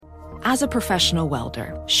As a professional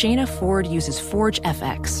welder, Shayna Ford uses Forge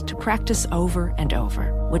FX to practice over and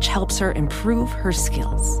over, which helps her improve her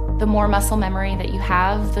skills. The more muscle memory that you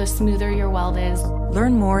have, the smoother your weld is.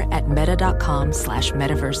 Learn more at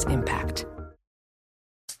meta.com/metaverseimpact.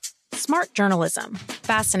 Smart journalism.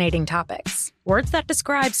 Fascinating topics. Words that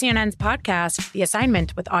describe CNN's podcast, The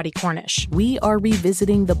Assignment with Audie Cornish. We are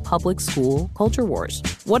revisiting the public school culture wars.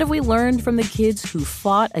 What have we learned from the kids who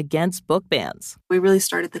fought against book bans? We really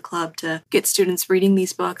started the club to get students reading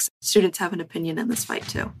these books. Students have an opinion in this fight,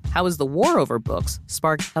 too. How has the war over books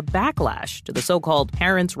sparked a backlash to the so-called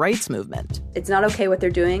parents' rights movement? It's not okay what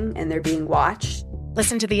they're doing, and they're being watched.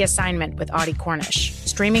 Listen to The Assignment with Audie Cornish.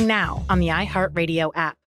 Streaming now on the iHeartRadio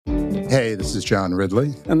app. Hey, this is John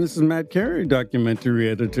Ridley. And this is Matt Carey, documentary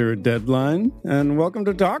editor at Deadline. And welcome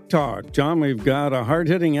to Doc Talk. John, we've got a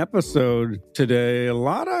hard-hitting episode today. A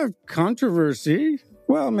lot of controversy.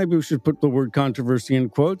 Well, maybe we should put the word controversy in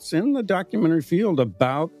quotes in the documentary field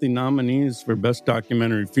about the nominees for Best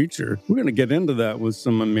Documentary Feature. We're going to get into that with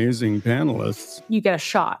some amazing panelists. You get a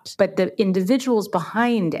shot, but the individuals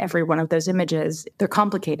behind every one of those images, they're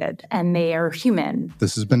complicated and they are human.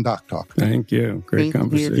 This has been Doc Talk. Thank you. Great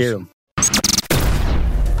conversation. Thank you.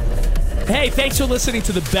 Hey, thanks for listening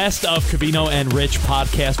to the Best of Covino and Rich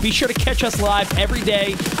podcast. Be sure to catch us live every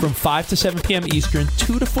day from 5 to 7 p.m. Eastern,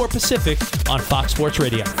 2 to 4 Pacific on Fox Sports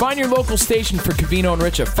Radio. Find your local station for Covino and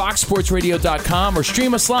Rich at foxsportsradio.com or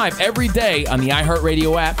stream us live every day on the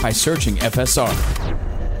iHeartRadio app by searching FSR.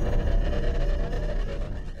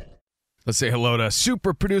 Let's say hello to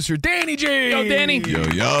super producer Danny J. Yo, Danny.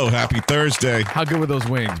 Yo, happy Thursday. How good were those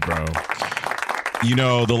wings, bro? You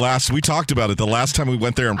know, we talked about it. The last time we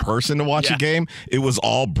went there in person to watch a game, it was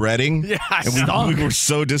all breading. Yeah, and we were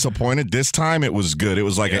so disappointed. This time, it was good. It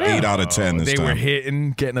was like an 8 out of 10 this time. They were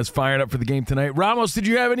hitting, getting us fired up for the game tonight. Ramos, did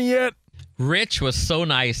you have any yet? Rich was so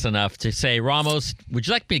nice enough to say, Ramos, would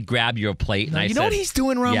you like me to grab your plate? And I you said, know what he's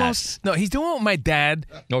doing, Ramos? Yes. No, he's doing what my dad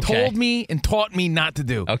told me and taught me not to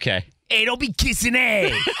do. Okay. Hey, don't be kissing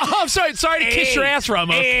ass. Oh, I'm sorry to kiss your ass,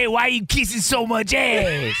 Ramos. Hey, why are you kissing so much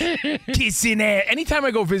ass? Kissing ass. Anytime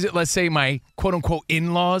I go visit, let's say, my quote-unquote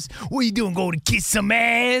in-laws, what are you doing, go to kiss some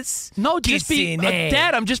ass? No, just kissing ass.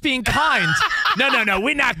 Dad, I'm just being kind. No,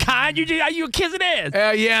 we're not kind. Are you kissing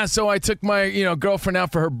ass? Yeah, so I took my girlfriend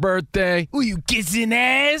out for her birthday. Ooh, you kissing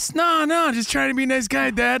ass? No, just trying to be a nice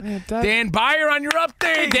guy, Dad. Yeah, Dan Byer on your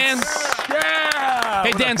update. Hey, Dan. Yeah.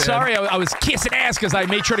 Hey, Dan, sorry, I was kissing ass because I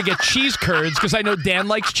made sure to get cheese curds because I know Dan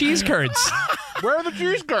likes cheese curds. Where are the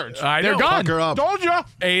cheese curds? They're gone. Told ya.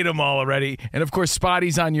 Ate them all already. And, of course,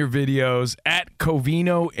 Spotty's on your videos at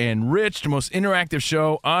Covino and Rich, the most interactive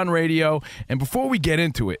show on radio. And before we get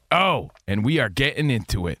into it, and we are getting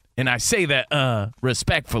into it, and I say that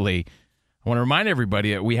respectfully, I want to remind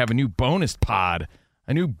everybody that we have a new bonus pod.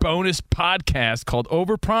 A new bonus podcast called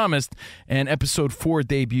Overpromised, and episode 4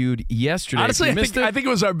 debuted yesterday. Honestly, I think it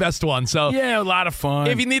was our best one. So yeah, a lot of fun.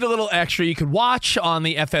 If you need a little extra, you can watch on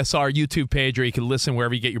the FSR YouTube page, or you can listen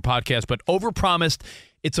wherever you get your podcast. But Overpromised,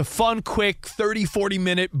 it's a fun, quick 30,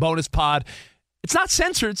 40-minute bonus pod. It's not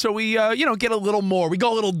censored, so we get a little more. We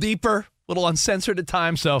go a little deeper, a little uncensored at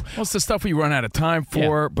times. So most of the stuff we run out of time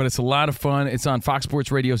for, but it's a lot of fun. It's on Fox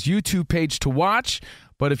Sports Radio's YouTube page to watch.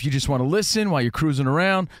 But if you just want to listen while you're cruising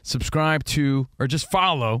around, subscribe to or just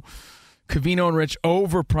follow Covino and Rich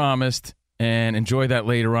Overpromised and enjoy that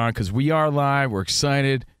later on because we are live. We're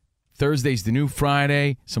excited. Thursday's the new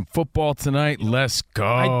Friday. Some football tonight. Let's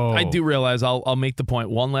go. I do realize I'll make the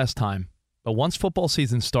point one last time. But once football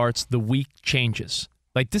season starts, the week changes.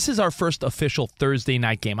 Like, this is our first official Thursday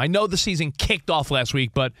night game. I know the season kicked off last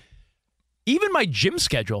week, but even my gym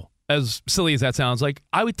schedule, as silly as that sounds, like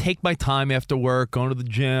I would take my time after work, going to the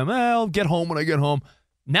gym. I'll get home when I get home.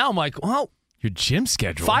 Now I'm like, well, your gym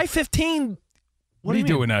schedule. 5:15. What are you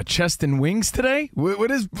doing? Chest and wings today? What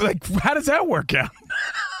is how does that work out?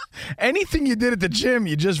 Anything you did at the gym,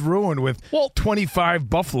 you just ruined with 25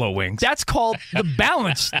 buffalo wings. That's called the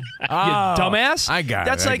balance, you dumbass. I got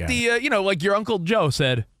That's it. like like your Uncle Joe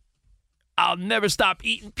said, I'll never stop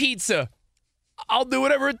eating pizza. I'll do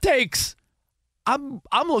whatever it takes. I'm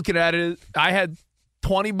looking at it. I had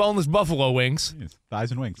 20 boneless buffalo wings. Thighs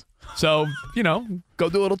and wings. So, go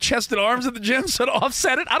do a little chest and arms at the gym so to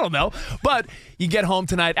offset it. I don't know. But you get home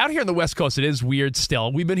tonight. Out here on the West Coast, it is weird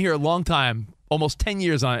still. We've been here a long time, almost 10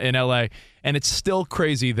 years in L.A., and it's still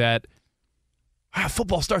crazy that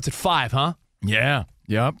football starts at 5, huh? Yeah.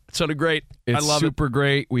 Yep. It's sort of great. It's I love super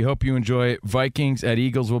great. We hope you enjoy it. Vikings at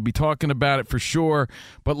Eagles. We'll be talking about it for sure,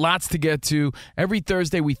 but lots to get to. Every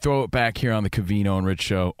Thursday, we throw it back here on the Covino and Rich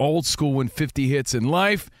Show. Old school when 50 hits in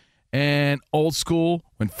life, and old school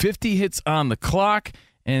when 50 hits on the clock.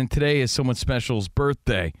 and today is someone special's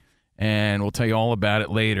birthday, and we'll tell you all about it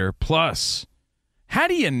later. Plus, how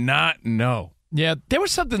do you not know? Yeah, there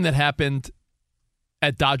was something that happened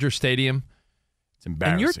at Dodger Stadium. It's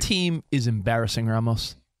embarrassing. And your team is embarrassing,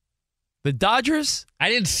 Ramos. The Dodgers. I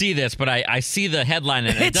didn't see this, but I see the headline,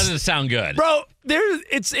 and it doesn't sound good. Bro,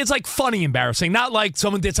 it's like funny embarrassing. Not like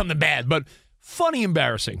someone did something bad, but funny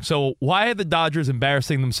embarrassing. So why are the Dodgers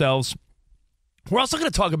embarrassing themselves? We're also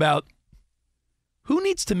going to talk about who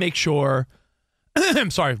needs to make sure.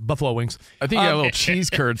 I'm sorry, Buffalo Wings. I think you got a little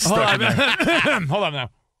cheese curd stuck in there. Hold on now.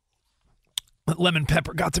 Lemon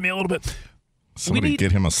pepper got to me a little bit. Somebody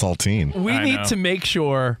get him a saltine. We need to make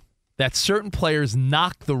sure that certain players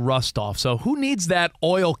knock the rust off. So who needs that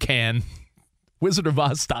oil can, Wizard of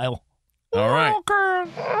Oz style? All right.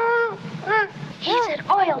 He said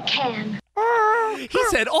oil can. He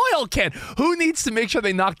said oil can. Who needs to make sure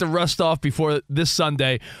they knock the rust off before this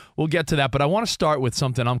Sunday? We'll get to that, but I want to start with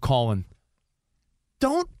something I'm calling.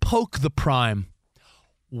 Don't poke the prime.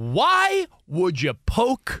 Why would you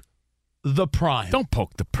poke the prime? Don't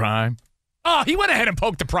poke the prime. Oh, he went ahead and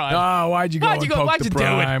poked the prime. Oh, why'd you go and poke the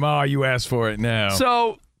prime? Oh, you asked for it now.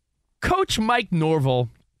 So, Coach Mike Norvell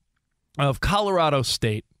of Colorado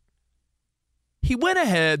State, he went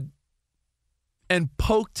ahead and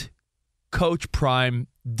poked Coach Prime,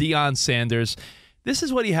 Deion Sanders. This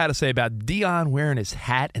is what he had to say about Deion wearing his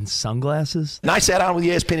hat and sunglasses. And I sat down with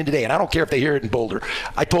ESPN today, and I don't care if they hear it in Boulder.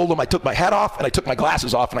 I told them I took my hat off and I took my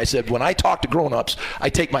glasses off, and I said, when I talk to grown-ups, I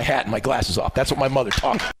take my hat and my glasses off. That's what my mother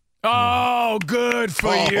taught me. Oh, good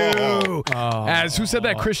for you. As who said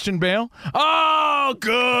that? Christian Bale? Oh,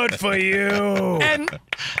 good for you. And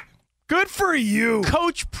good for you.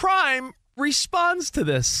 Coach Prime responds to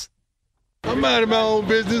this. I'm minding my own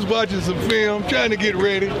business, watching some film, trying to get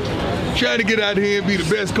ready, trying to get out here and be the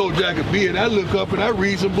best coach I could be. And I look up and I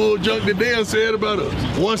read some bull junk that Dan said about us.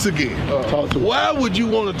 Once again, why would you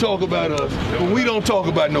want to talk about us when we don't talk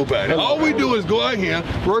about nobody? All we do is go out here,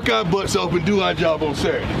 work our butts off, and do our job on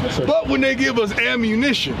Saturday. But when they give us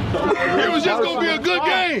ammunition, it was just going to be a good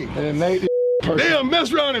game. And they done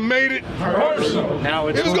messed around and made it personal. Now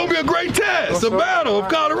it was going to be a great test, the battle of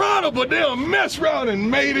Colorado, but they done messed around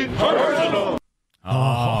and made it personal.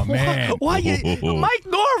 Oh, man. Why you, Mike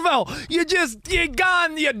Norvell, you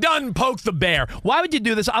done poked the bear. Why would you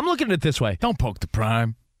do this? I'm looking at it this way. Don't poke the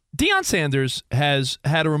prime. Deion Sanders has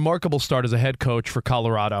had a remarkable start as a head coach for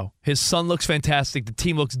Colorado. His son looks fantastic. The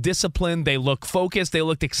team looks disciplined. They look focused. They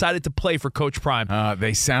looked excited to play for Coach Prime.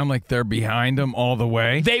 They sound like they're behind him all the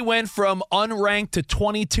way. They went from unranked to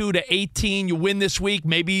 22 to 18. You win this week,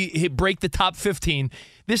 maybe break the top 15.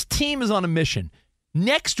 This team is on a mission.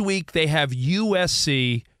 Next week, they have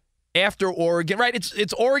USC after Oregon. Right?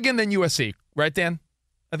 It's Oregon, then USC. Right, Dan?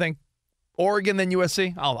 I think. Oregon, then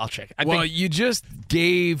USC? I'll check. You just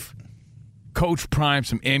gave Coach Prime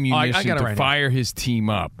some ammunition to fire his team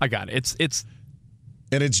up. I got it.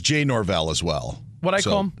 And it's Jay Norvell as well. What'd I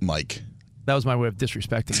call him? Mike. That was my way of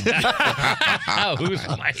disrespecting him. Oh, who's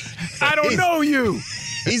Mike? I don't know you.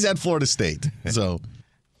 He's at Florida State. So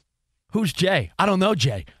who's Jay? I don't know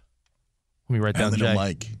Jay. Let me write down Jay.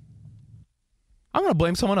 Mike. I'm going to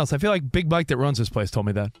blame someone else. I feel like Big Mike that runs this place told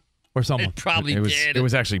me that. Or someone. It probably did. It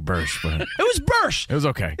was actually Birch. But it was Birch. It was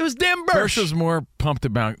okay. It was damn Birch. Birch was more pumped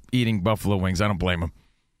about eating buffalo wings. I don't blame him.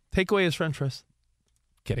 Take away his French fries.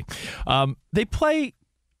 Kidding. They play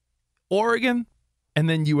Oregon and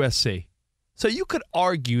then USC. So you could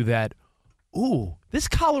argue that, this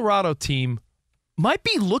Colorado team might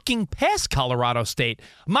be looking past Colorado State.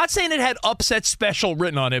 I'm not saying it had upset special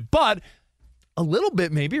written on it, but a little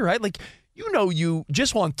bit maybe, right? Like, you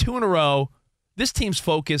just won 2 in a row. This team's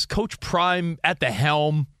focused. Coach Prime at the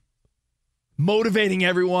helm, motivating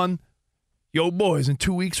everyone. Yo, boys, in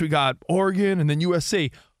 2 weeks we got Oregon and then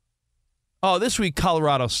USC. Oh, this week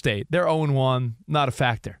Colorado State. They're 0-1, not a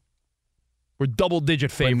factor. We're double-digit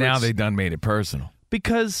favorites. But now they done made it personal.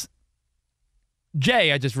 Because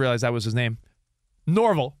Jay, I just realized that was his name,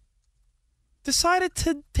 Norvell, decided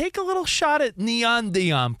to take a little shot at Neon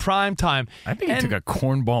Deion, prime time. I think he took a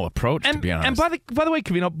cornball approach, to be honest. And by the way,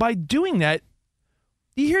 Covino, by doing that,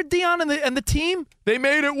 you hear Deion and the team, they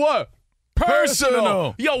made it what?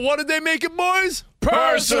 Personal. Yo, what did they make it, boys?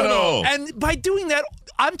 Personal. And by doing that,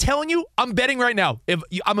 I'm telling you, I'm betting right now. If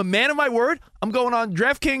I'm a man of my word, I'm going on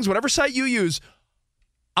DraftKings, whatever site you use.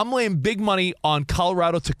 I'm laying big money on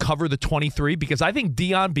Colorado to cover the 23 because I think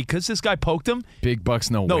Deion, because this guy poked him. Big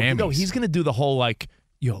bucks, no whammies. No, he's going to do the whole we're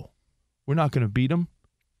not going to beat him.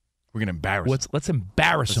 We're going to embarrass him. Let's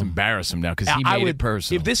embarrass him. Let's embarrass him now because he made it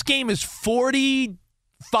personal. If this game is 45-7.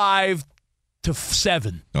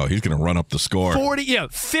 Oh, he's going to run up the score.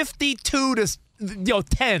 52 to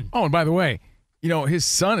 10. Oh, and by the way, his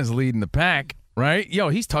son is leading the pack, right?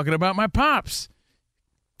 He's talking about my pops.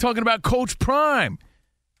 Talking about Coach Prime.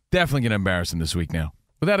 Definitely going to embarrass him this week now.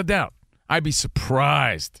 Without a doubt. I'd be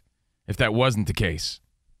surprised if that wasn't the case.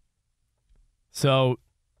 So,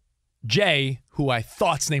 Jay, who I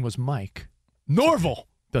thought's name was Mike, Norville.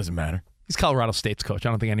 Doesn't matter. He's Colorado State's coach. I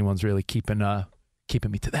don't think anyone's really keeping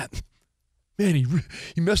me to that. Man,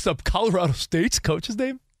 he messed up Colorado State's coach's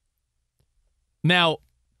name. Now,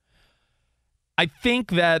 I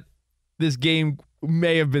think that this game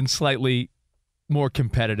may have been slightly more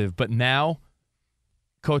competitive, but now,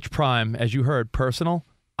 Coach Prime, as you heard, personal,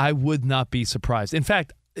 I would not be surprised. In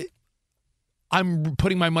fact, I'm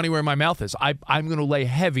putting my money where my mouth is. I'm going to lay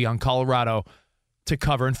heavy on Colorado to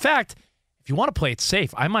cover. In fact, if you want to play it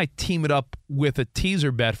safe, I might team it up with a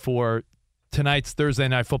teaser bet for tonight's Thursday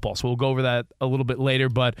Night Football. So we'll go over that a little bit later.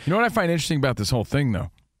 But you know what I find interesting about this whole thing, though,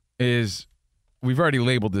 is we've already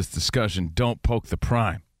labeled this discussion, "Don't Poke the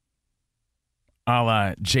Prime," a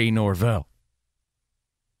la Jay Norvell.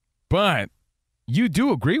 But you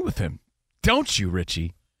do agree with him, don't you,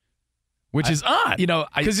 Richie? Which is odd.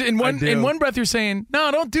 Because in one breath you're saying,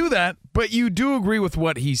 no, don't do that. But you do agree with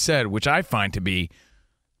what he said, which I find to be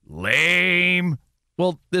lame.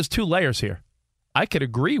 Well, there's two layers here. I could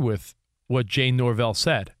agree with what Jay Norvell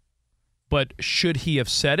said. But should he have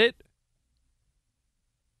said it?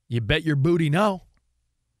 You bet your booty no.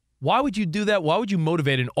 Why would you do that? Why would you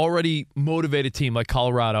motivate an already motivated team like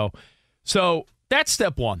Colorado? So that's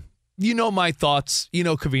step one. You know my thoughts. You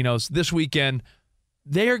know Covino's. This weekend,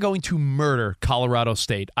 they are going to murder Colorado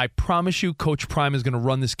State. I promise you, Coach Prime is going to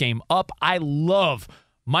run this game up. I love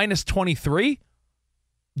minus 23.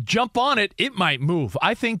 Jump on it. It might move.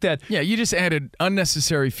 I think that... Yeah, you just added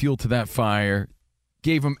unnecessary fuel to that fire,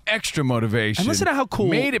 gave them extra motivation. And listen to how cool...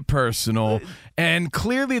 Made it personal, and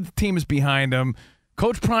clearly the team is behind them.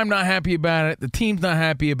 Coach Prime not happy about it. The team's not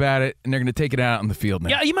happy about it, and they're going to take it out on the field now.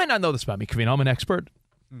 Yeah, you might not know this about me, Covino. I'm an expert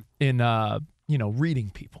in, reading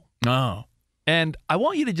people. Oh. And I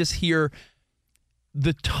want you to just hear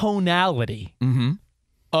the tonality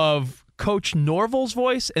of Coach Norville's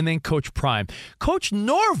voice and then Coach Prime. Coach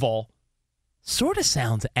Norville sort of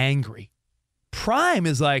sounds angry. Prime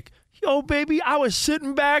is like, yo, baby, I was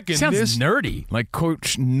sitting back and sounds nerdy, like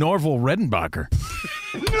Coach Norville Redenbacher.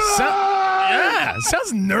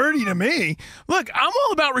 Sounds nerdy to me. Look, I'm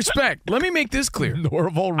all about respect. Let me make this clear.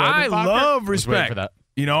 Norville Redenbacher? I love respect. For that.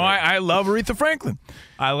 I love Aretha Franklin.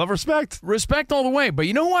 I love respect. Respect all the way. But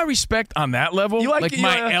you know who I respect on that level? You like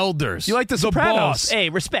my elders. You like the Sopranos. Boss. Hey,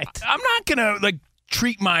 respect. I'm not going to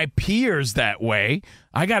treat my peers that way.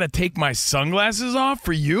 I got to take my sunglasses off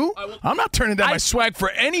for you. I'm not turning down my swag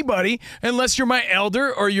for anybody unless you're my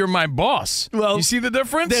elder or you're my boss. Well, you see the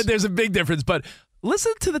difference? There's a big difference. But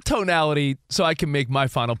listen to the tonality so I can make my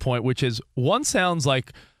final point, which is one sounds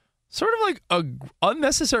like sort of like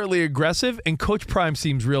unnecessarily aggressive, and Coach Prime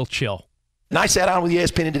seems real chill. And I sat down with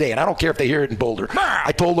ESPN today, and I don't care if they hear it in Boulder.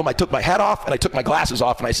 I told them I took my hat off and I took my glasses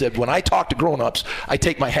off, and I said, when I talk to grown-ups, I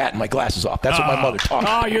take my hat and my glasses off. That's what my mother taught me.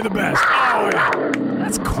 Oh, you're the best. Oh, yeah.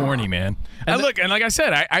 That's corny, man. And look, and like I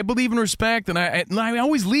said, I believe in respect, and I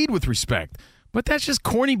always lead with respect. But that's just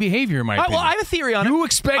corny behavior, in my opinion. Well, I have a theory on it. You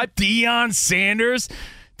expect Deion Sanders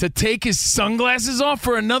to take his sunglasses off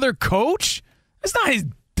for another coach? That's not his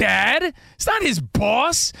dad. It's not his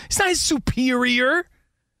boss. It's not his superior.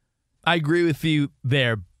 I agree with you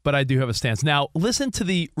there, but I do have a stance. Now, listen to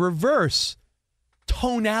the reverse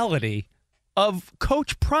tonality of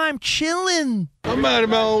Coach Prime chilling. I'm minding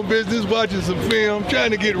my own business, watching some film,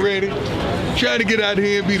 trying to get ready, trying to get out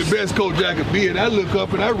here and be the best coach I could be. And I look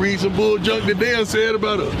up and I read some bull junk that Dan said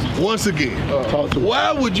about us. Once again,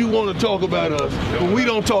 why would you want to talk about us when we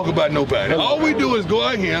don't talk about nobody? All we do is go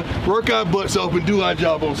out here, work our butts off, and do our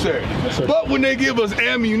job on Saturday. But when they give us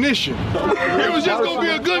ammunition, it was just going to be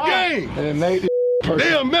a good game. And they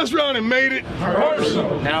done messed around and made it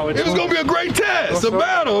personal. Now it was going to be a great test, a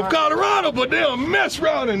battle of Colorado, but they done messed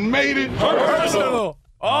around and made it personal.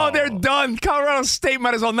 Oh, they're done. Colorado State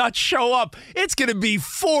might as well not show up. It's going to be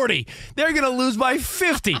 40. They're going to lose by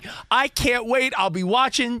 50. I can't wait. I'll be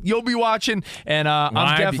watching. You'll be watching. And I'm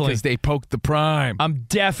definitely... Because they poked the Prime. I'm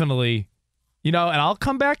definitely... and I'll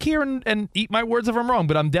come back here and eat my words if I'm wrong,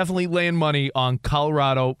 but I'm definitely laying money on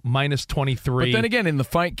Colorado minus 23. But then again, in the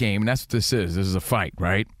fight game, and that's what this is. This is a fight,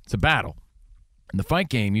 right? It's a battle. In the fight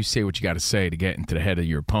game, you say what you got to say to get into the head of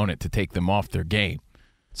your opponent to take them off their game.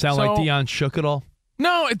 Sound like Deion shook it all?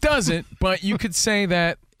 No, it doesn't, but you could say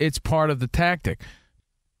that it's part of the tactic.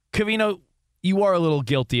 Covino, you are a little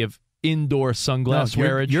guilty of indoor sunglass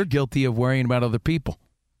wearage. You're guilty of worrying about other people.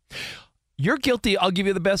 You're guilty. I'll give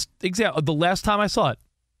you the best example. The last time I saw it,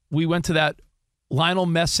 we went to that Lionel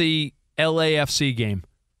Messi LAFC game.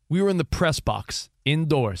 We were in the press box,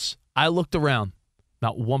 indoors. I looked around.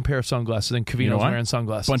 Not one pair of sunglasses, and Covino's wearing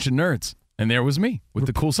sunglasses. Bunch of nerds. And there was me with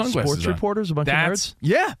the cool sunglasses. Sports reporters, a bunch of nerds?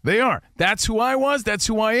 Yeah, they are. That's who I was. That's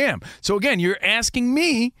who I am. So again, you're asking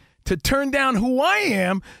me to turn down who I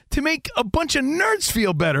am to make a bunch of nerds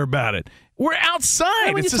feel better about it. We're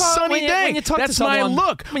outside. It's a sunny day. That's my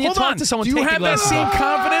look. Hold on. Do you have that same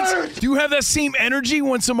confidence? Do you have that same energy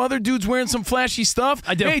when some other dude's wearing some flashy stuff?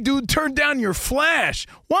 I do. Hey, dude, turn down your flash.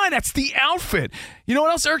 Why? That's the outfit. You know what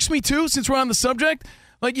else irks me too, since we're on the subject?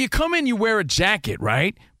 Like, you come in, you wear a jacket,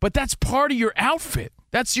 right? But that's part of your outfit.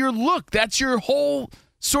 That's your look. That's your whole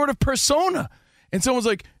sort of persona. And someone's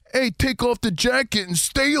like, hey, take off the jacket and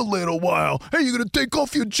stay a little while. Hey, you going to take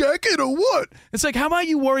off your jacket or what? It's like, how about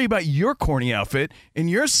you worry about your corny outfit and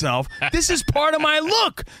yourself? This is part of my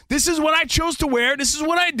look. This is what I chose to wear. This is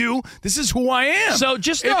what I do. This is who I am. So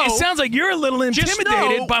just know. It sounds like you're a little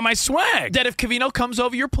intimidated by my swag. That if Covino comes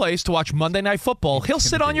over your place to watch Monday Night Football, he'll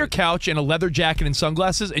sit on your couch in a leather jacket and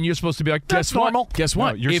sunglasses, and you're supposed to be like, that's normal. Guess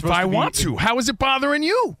what? No, if I want to. How is it bothering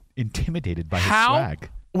you? Intimidated by his swag.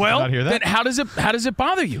 Well, then how does it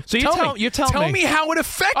bother you? So tell me how it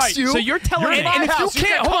affects you. So you're telling me, and if you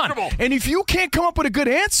can't hold on, and if you can't come up with a good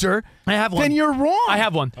answer, I have one. Then you're wrong. I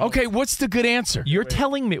have one. Okay, what's the good answer? You're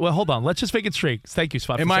telling me. Well, hold on. Let's just make it straight. Thank you,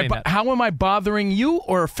 Spot, for saying that. How am I bothering you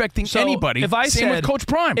or affecting anybody? Same with Coach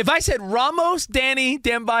Prime. If I said Ramos, Danny,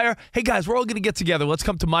 Dan Byer, hey guys, we're all going to get together. Let's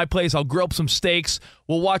come to my place. I'll grill up some steaks.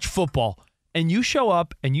 We'll watch football. And you show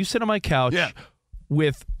up and you sit on my couch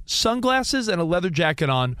with sunglasses and a leather jacket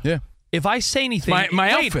on. Yeah. If I say anything,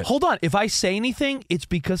 my outfit. Hold on. If I say anything, it's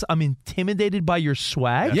because I'm intimidated by your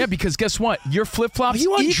swag. Yeah, because guess what? Your flip flops. Are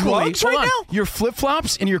you on drugs right now? Your flip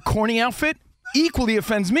flops and your corny outfit equally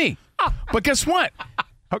offends me. But guess what?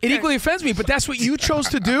 It equally offends me. But that's what you chose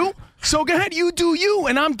to do. So go ahead, you do you,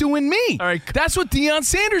 and I'm doing me. All right. That's what Deion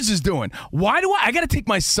Sanders is doing. Why do I got to take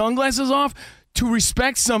my sunglasses off to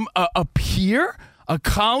respect some a peer, a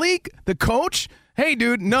colleague, the coach? Hey,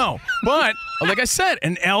 dude, no. But, like I said,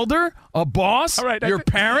 an elder, a boss, your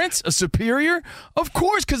parents, a superior. Of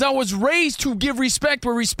course, because I was raised to give respect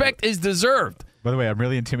where respect is deserved. By the way, I'm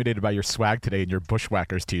really intimidated by your swag today in your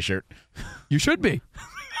Bushwhackers t-shirt. You should be.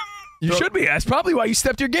 You should be. That's probably why you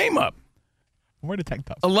stepped your game up. I'm wearing a tank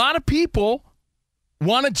top. A lot of people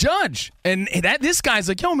want to judge. And this guy's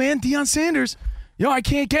like, yo, man, Deion Sanders, I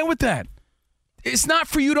can't get with that. It's not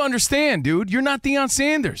for you to understand, dude. You're not Deion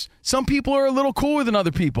Sanders. Some people are a little cooler than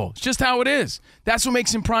other people. It's just how it is. That's what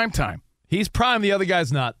makes him prime time. He's prime. The other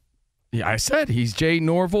guy's not. Yeah, I said he's Jay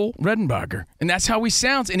Norville Redenbacher. And that's how he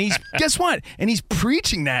sounds. And he's, guess what? And he's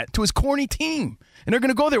preaching that to his corny team. And they're going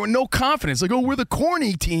to go there with no confidence. Like, oh, we're the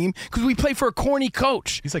corny team because we play for a corny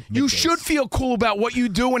coach. He's like, you should feel cool about what you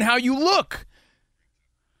do and how you look.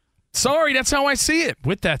 Sorry, that's how I see it.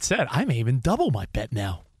 With that said, I may even double my bet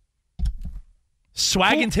now.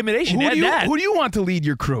 Swag intimidation. Who do you want to lead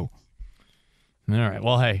your crew? All right.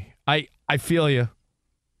 Well, hey, I feel you.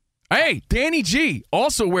 Hey, Danny G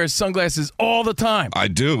also wears sunglasses all the time. I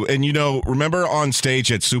do. And, remember on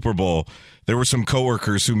stage at Super Bowl, there were some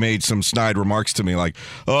coworkers who made some snide remarks to me like,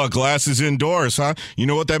 oh, glasses indoors, huh? You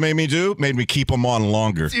know what that made me do? Made me keep them on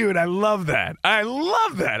longer. Dude, I love that. I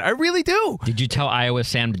love that. I really do. Did you tell Iowa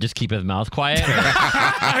Sam to just keep his mouth quiet?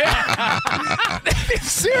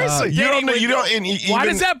 Seriously. Why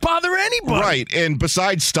does that bother anybody? Right. And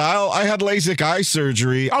besides style, I had LASIK eye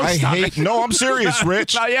surgery. No, I'm serious,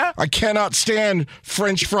 Rich. Yeah? I cannot stand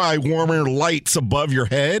French fry warmer lights above your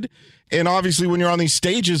head. And obviously, when you're on these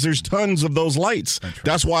stages, there's tons of those lights.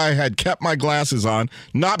 That's why I had kept my glasses on,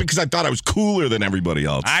 not because I thought I was cooler than everybody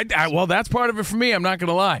else. Well, that's part of it for me. I'm not going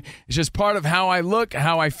to lie. It's just part of how I look,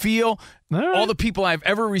 how I feel. All the people I've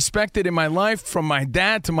ever respected in my life, from my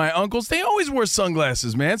dad to my uncles, they always wore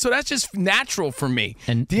sunglasses, man. So that's just natural for me.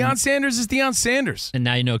 And Deion Sanders is Deion Sanders. And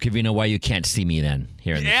now you know, Covino, why you can't see me then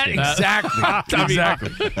here in the studio. Exactly.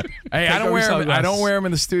 Hey, I don't wear them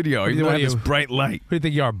in the studio. You don't have this bright light. Who do you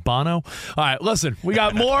think you are, Bono? All right, listen, we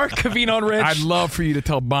got more Covino and Rich. I'd love for you to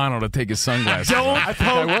tell Bono to take his sunglasses off. I think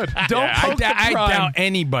I would. I doubt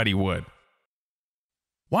anybody would.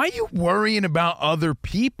 Why are you worrying about other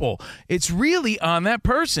people? It's really on that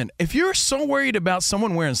person. If you're so worried about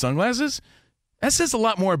someone wearing sunglasses, that says a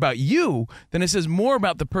lot more about you than it says more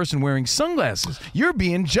about the person wearing sunglasses. You're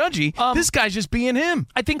being judgy. This guy's just being him.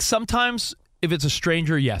 I think sometimes if it's a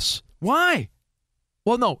stranger, yes. Why?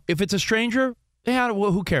 Well, no. If it's a stranger,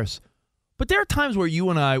 well, who cares? But there are times where you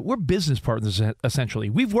and I, we're business partners, essentially.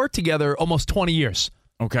 We've worked together almost 20 years.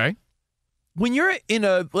 Okay. when you're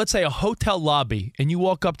in let's say a hotel lobby and you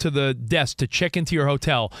walk up to the desk to check into your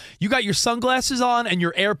hotel, you got your sunglasses on and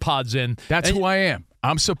your AirPods in. That's who I am.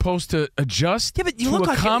 I'm supposed to adjust to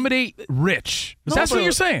accommodate Rich. That's what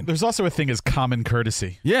you're saying. There's also a thing as common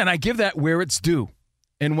courtesy. Yeah, and I give that where it's due.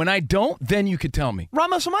 And when I don't, then you could tell me.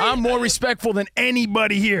 Ramos, I'm more respectful than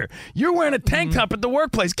anybody here. You're wearing a tank top at the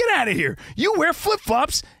workplace. Get out of here. You wear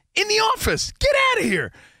flip-flops in the office. Get out of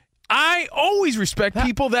here. I always respect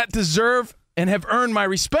people that deserve and have earned my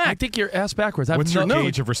respect. I think you're ass backwards. What's your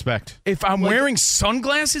gauge of respect? If I'm wearing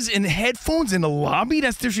sunglasses and headphones in the lobby,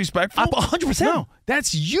 that's disrespectful? 100%. No,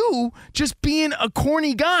 that's you just being a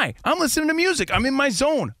corny guy. I'm listening to music. I'm in my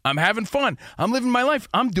zone. I'm having fun. I'm living my life.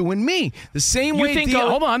 I'm doing me. The same way,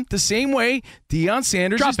 the same way Deion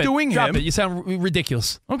Sanders is doing Drop him. it. You sound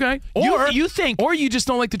ridiculous. Okay. Or or you just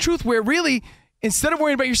don't like the truth where really, instead of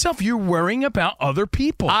worrying about yourself, you're worrying about other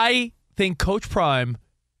people. I think Coach Prime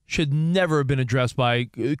should never have been addressed by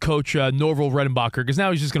Coach Norval Redenbacher, because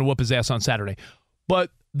now he's just going to whoop his ass on Saturday.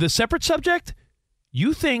 But the separate subject,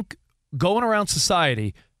 you think going around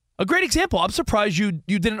society, a great example, I'm surprised you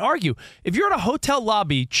didn't argue. If you're in a hotel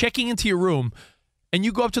lobby checking into your room and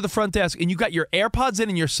you go up to the front desk and you got your AirPods in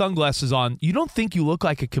and your sunglasses on, you don't think you look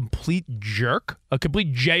like a complete jerk? A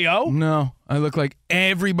complete J.O.? No, I look like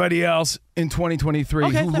everybody else in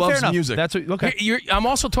 2023 who loves music. That's okay. I'm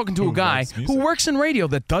also talking to a guy who works in radio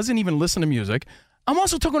that doesn't even listen to music. I'm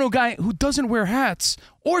also talking to a guy who doesn't wear hats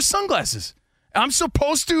or sunglasses. I'm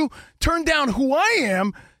supposed to turn down who I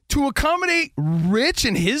am to accommodate Rich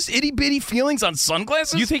and his itty-bitty feelings on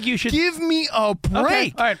sunglasses? You think you should give me a break?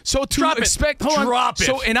 Okay. All right. So to expect Drop it.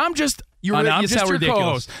 So and I'm just you just sound your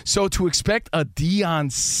ridiculous. co-host. So to expect a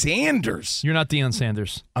Deion Sanders. You're not Deion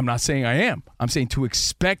Sanders. I'm not saying I am. I'm saying to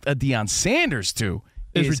expect a Deion Sanders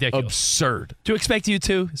is ridiculous. Absurd. To expect you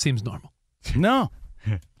to seems normal. No.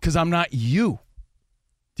 Because I'm not you.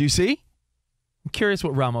 Do you see? I'm curious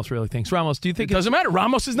what Ramos really thinks. Ramos, do you think it doesn't matter?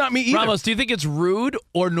 Ramos is not me either. Ramos, do you think it's rude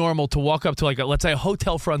or normal to walk up to let's say a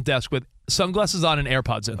hotel front desk with sunglasses on and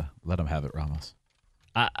AirPods in? Let him have it, Ramos.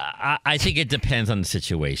 I think it depends on the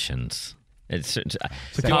situations. It's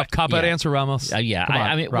a cop-out answer, Ramos. Yeah,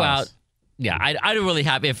 I mean, Ramos. well, yeah, I don't really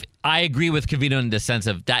have. If I agree with Covino in the sense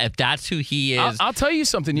of that, if that's who he is, I'll tell you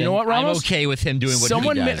something. You know what, Ramos? I'm okay with him doing what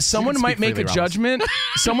he does. Someone might make a judgment.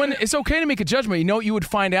 It's okay to make a judgment. You know what you would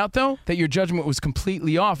find out though? That your judgment was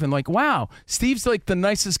completely off, and wow, Steve's like the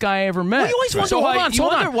nicest guy I ever met. Well, you always wonder so why.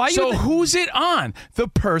 hold on. So who's it on? The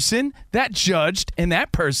person that judged, and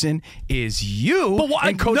that person is you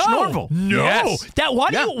and Coach Norval. No, yes.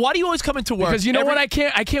 Why do you always come into work? Because you know what? I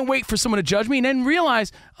can't wait for someone to judge me and then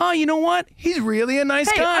realize, oh, you know what? He's really a nice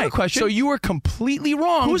guy. I have a question. So you were completely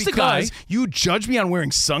wrong. Who's the guy? You judge me on wearing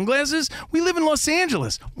sunglasses? We live in Los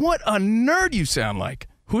Angeles. What a nerd you sound like.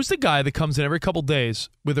 Who's the guy that comes in every couple days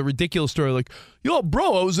with a ridiculous story like, yo,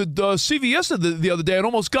 bro, I was at CVS the other day and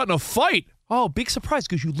almost got in a fight. Oh, big surprise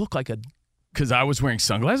because you look like a... Because I was wearing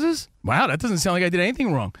sunglasses? Wow, that doesn't sound like I did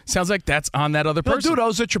anything wrong. Sounds like that's on that other person. No, dude, I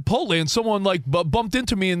was at Chipotle and someone bumped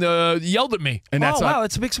into me and yelled at me. And that's wow,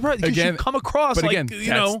 that's a big surprise. Because you come across but again,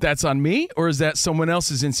 that's on me, or is that someone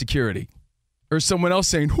else's insecurity? Or someone else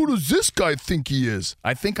saying, who does this guy think he is?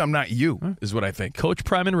 I think I'm not you, is what I think. Coach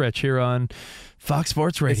Prime and Rich here on Fox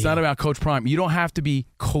Sports Radio. It's not about Coach Prime. You don't have to be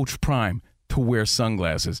Coach Prime to wear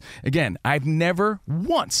sunglasses. Again, I've never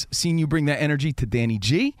once seen you bring that energy to Danny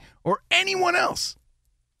G or anyone else.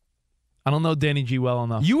 I don't know Danny G well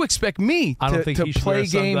enough. You expect me to play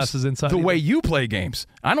games the way you play games.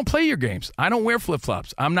 I don't play your games. I don't wear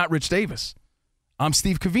flip-flops. I'm not Rich Davis. I'm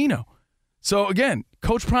Steve Covino. So, again,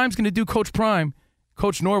 Coach Prime's going to do Coach Prime.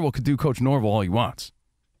 Coach Norval could do Coach Norval all he wants.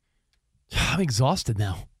 I'm exhausted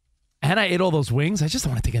now. And I ate all those wings. I just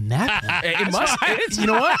don't want to take a nap now. You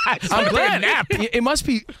know what? I'm glad. It must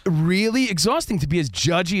be really exhausting to be as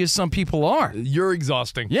judgy as some people are. You're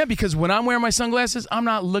exhausting. Yeah, because when I'm wearing my sunglasses, I'm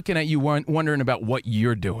not looking at you wondering about what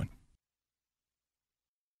you're doing.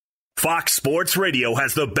 Fox Sports Radio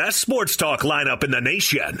has the best sports talk lineup in the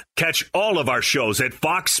nation. Catch all of our shows at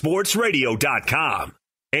foxsportsradio.com.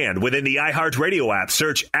 And within the iHeartRadio app,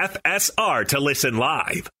 search FSR to listen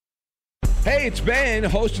live. Hey, it's Ben,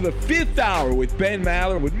 host of the Fifth Hour with Ben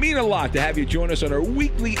Maller. It would mean a lot to have you join us on our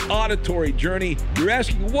weekly auditory journey. You're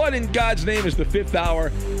asking, what in God's name is the Fifth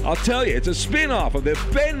Hour? I'll tell you, it's a spin-off of the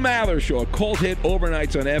Ben Maller Show, a cult hit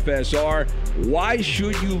overnights on FSR. Why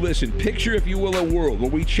should you listen? Picture, if you will, a world where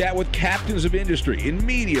we chat with captains of industry in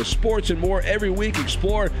media, sports, and more every week.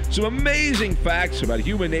 Explore some amazing facts about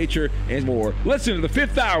human nature and more. Listen to the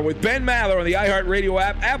Fifth Hour with Ben Maller on the iHeartRadio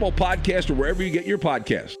app, Apple Podcast, or wherever you get your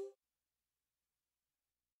podcasts.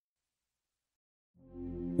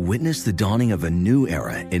 Witness the dawning of a new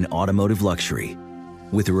era in automotive luxury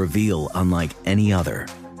with a reveal unlike any other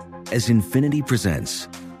as Infiniti presents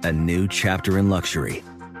a new chapter in luxury,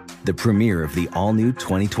 the premiere of the all-new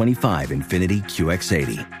 2025 Infiniti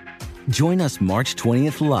QX80. Join us March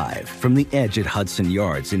 20th live from the Edge at Hudson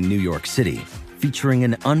Yards in New York City, featuring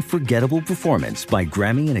an unforgettable performance by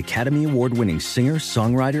Grammy and Academy Award-winning singer,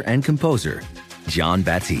 songwriter, and composer, Jon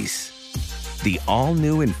Batiste. The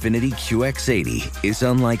all-new Infiniti QX80 is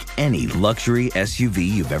unlike any luxury SUV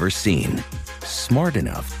you've ever seen. Smart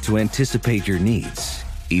enough to anticipate your needs,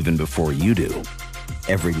 even before you do.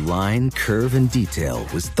 Every line, curve, and detail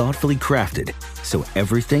was thoughtfully crafted, so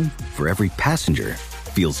everything for every passenger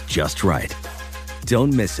feels just right.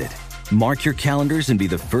 Don't miss it. Mark your calendars and be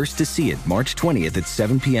the first to see it March 20th at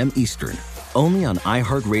 7 p.m. Eastern, only on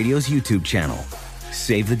iHeartRadio's YouTube channel.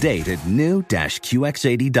 Save the date at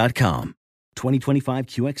new-QX80.com. 2025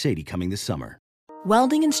 QX80 coming this summer.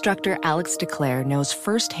 Welding instructor Alex DeClaire knows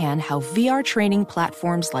firsthand how VR training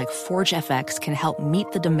platforms like ForgeFX can help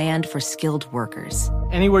meet the demand for skilled workers.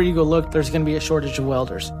 Anywhere you go look, there's going to be a shortage of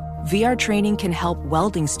welders. VR training can help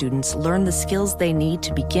welding students learn the skills they need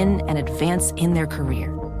to begin and advance in their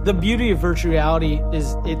career. The beauty of virtual reality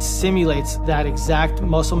is it simulates that exact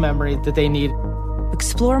muscle memory that they need.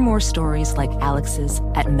 Explore more stories like Alex's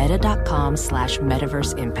at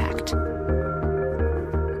meta.com/metaverseimpact.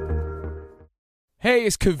 Hey,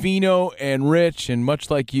 it's Covino and Rich, and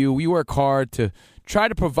much like you, we work hard to try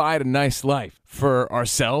to provide a nice life for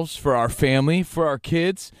ourselves, for our family, for our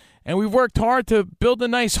kids, and we've worked hard to build a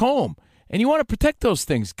nice home. And you want to protect those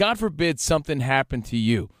things. God forbid something happened to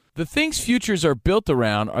you. The things futures are built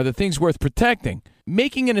around are the things worth protecting.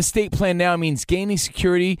 Making an estate plan now means gaining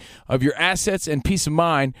security of your assets and peace of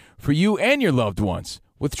mind for you and your loved ones.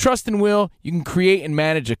 With Trust and Will, you can create and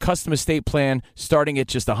manage a custom estate plan starting at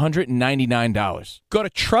just $199. Go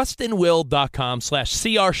to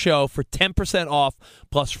trustandwill.com/CRShow for 10% off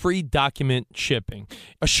plus free document shipping.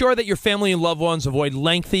 Assure that your family and loved ones avoid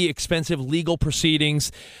lengthy, expensive legal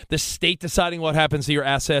proceedings, the state deciding what happens to your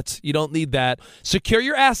assets. You don't need that. Secure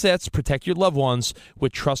your assets, protect your loved ones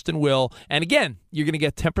with Trust and Will. And again, you're going to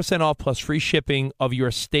get 10% off plus free shipping of your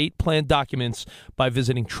estate plan documents by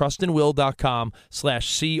visiting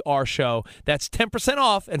trustandwill.com/CRShow. That's 10%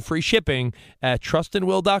 off and free shipping at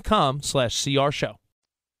trustandwill.com/CRShow.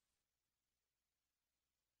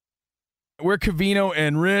 We're Covino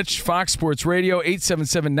and Rich, Fox Sports Radio,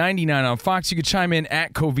 877-99 on Fox. You can chime in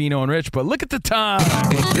at Covino and Rich, but look at the time.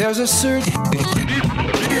 There's a certain...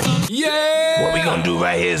 Yeah! What we gonna do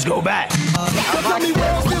right here is go back.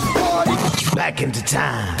 Back into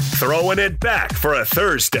time. Throwing it back for a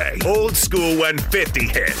Thursday. Old school when 50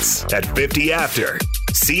 hits. At 50 after,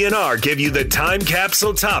 CNR give you the time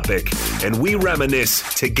capsule topic, and we reminisce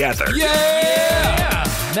together. Yeah!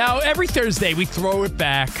 Now, every Thursday, we throw it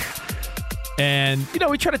back. And,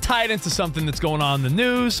 we try to tie it into something that's going on in the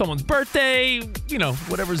news, someone's birthday,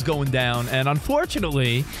 whatever's going down. And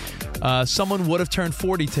unfortunately, someone would have turned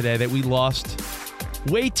 40 today that we lost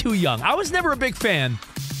way too young. I was never a big fan,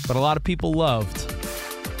 but a lot of people loved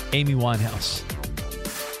Amy Winehouse.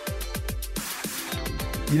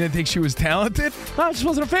 You didn't think she was talented? No, I just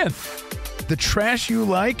wasn't a fan. The trash you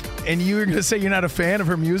like, and you're going to say you're not a fan of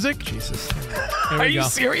her music? Jesus. Are you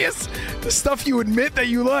serious? The stuff you admit that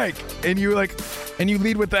you like, and you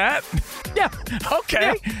lead with that? Yeah.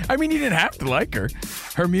 Okay. Yeah. I mean, you didn't have to like her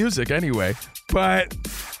music anyway, but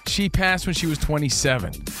she passed when she was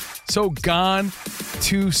 27. So gone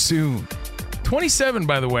too soon. 27,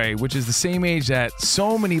 by the way, which is the same age that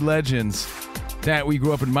so many legends that we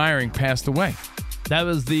grew up admiring passed away. That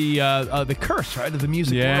was the curse, right, of the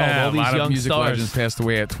music world. All these a lot young of music stars. legends passed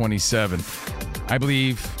away at 27. I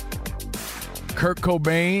believe Kurt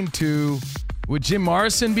Cobain would Jim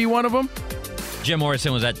Morrison be one of them? Jim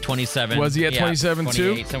Morrison was at 27. Was he at 27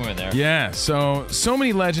 too? Somewhere there. Yeah, so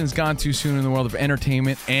many legends gone too soon in the world of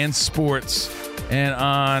entertainment and sports. And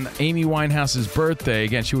on Amy Winehouse's birthday,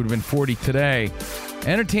 again, she would have been 40 today,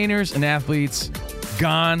 entertainers and athletes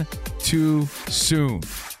gone too soon.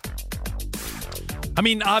 I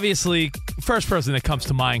mean, obviously, first person that comes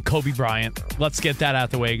to mind, Kobe Bryant. Let's get that out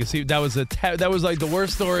the way because that was like the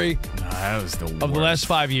worst story of the last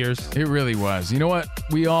 5 years. It really was. You know what?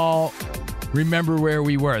 We all remember where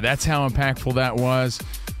we were. That's how impactful that was.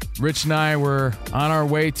 Rich and I were on our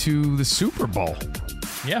way to the Super Bowl.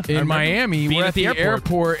 Yeah, in Miami. We're at the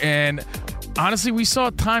airport, and honestly, we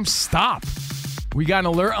saw time stop. We got an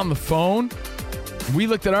alert on the phone. We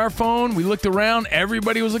looked at our phone. We looked around.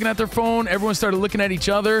 Everybody was looking at their phone. Everyone started looking at each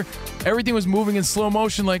other. Everything was moving in slow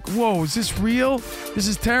motion like, whoa, is this real? This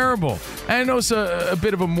is terrible. I know it's a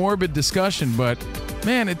bit of a morbid discussion, but,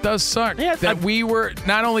 man, it does suck that we were –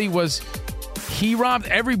 not only was he robbed,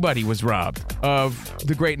 everybody was robbed of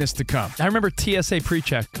the greatness to come. I remember TSA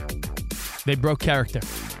pre-check. They broke character.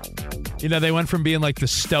 You know, they went from being like the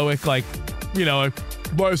stoic, like, you know,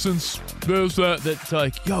 license, this, that, to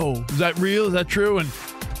like, yo, is that real? Is that true? And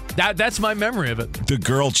that's my memory of it. The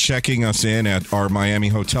girl checking us in at our Miami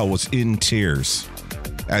hotel was in tears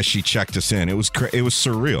as she checked us in. It was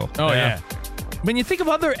surreal. Oh, yeah. When you think of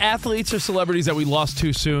other athletes or celebrities that we lost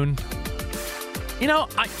too soon, you know,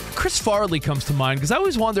 Chris Farley comes to mind because I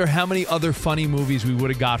always wonder how many other funny movies we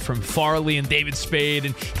would have got from Farley and David Spade,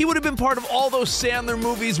 and he would have been part of all those Sandler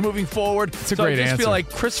movies moving forward. It's a great answer. I just feel like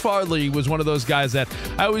Chris Farley was one of those guys that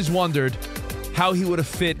I always wondered how he would have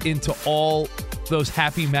fit into all those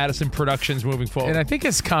Happy Madison productions moving forward. And I think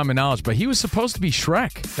it's common knowledge, but he was supposed to be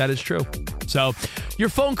Shrek. That is true. So your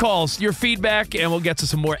phone calls, your feedback, and we'll get to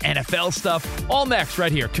some more NFL stuff all next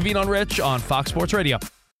right here. Covino and Rich on Fox Sports Radio.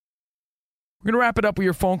 We're going to wrap it up with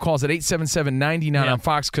your phone calls at 877-99 on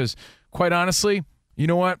Fox because, quite honestly, you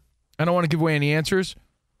know what? I don't want to give away any answers.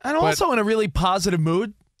 And also in a really positive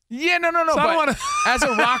mood. Yeah, no. So but as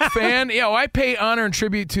a rock fan, I pay honor and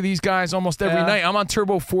tribute to these guys almost every night. I'm on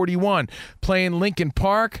Turbo 41 playing Linkin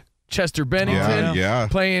Park, Chester Bennington,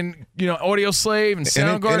 playing Audio Slave and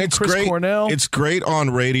Soundgarden, and Chris Cornell. It's great on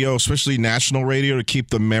radio, especially national radio, to keep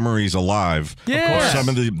the memories alive. Yeah. Some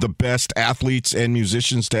of the best athletes and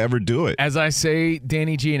musicians to ever do it. As I say,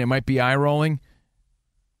 Danny G, and it might be eye-rolling,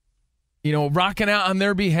 rocking out on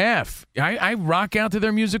their behalf. I rock out to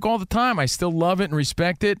their music all the time. I still love it and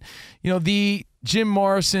respect it. The Jim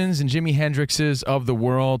Morrisons and Jimi Hendrixes of the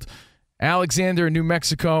world. Alexander in New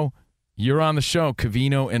Mexico, you're on the show,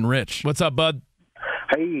 Covino and Rich. What's up, bud?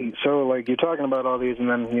 Hey, so, you're talking about all these, and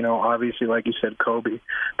then, obviously, like you said, Kobe.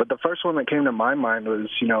 But the first one that came to my mind was,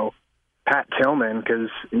 Pat Tillman, because,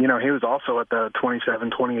 he was also at the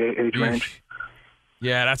 27, 28 age range.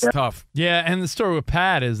 Yeah, that's tough. Yeah, and the story with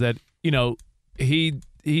Pat is that, he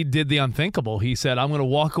did the unthinkable. He said, I'm going to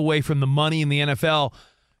walk away from the money in the NFL,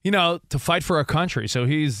 to fight for our country. So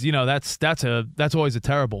he's, that's always a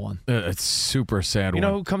terrible one. It's super sad. You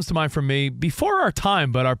know who comes to mind for me? Before our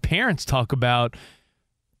time, but our parents talk about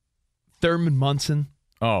Thurman Munson.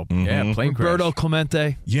 Oh, yeah, plane Roberto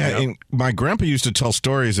Clemente. Yeah, and my grandpa used to tell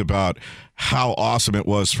stories about how awesome it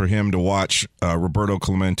was for him to watch Roberto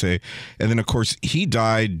Clemente. And then, of course, he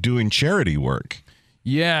died doing charity work.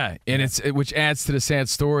 Yeah, and which adds to the sad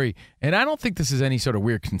story. And I don't think this is any sort of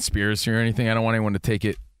weird conspiracy or anything. I don't want anyone to take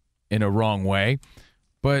it in a wrong way.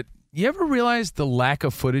 But you ever realize the lack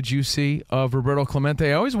of footage you see of Roberto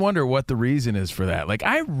Clemente? I always wonder what the reason is for that.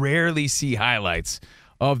 I rarely see highlights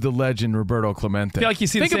of the legend Roberto Clemente. I feel like you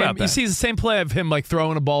see the same play of him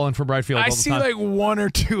throwing a ball in from right field all the time. I see one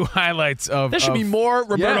or two highlights of. There should be more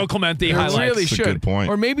Roberto Clemente highlights. There really That's should. a good point.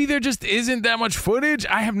 Or maybe there just isn't that much footage.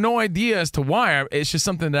 I have no idea as to why. It's just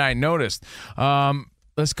something that I noticed.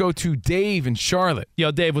 Let's go to Dave in Charlotte.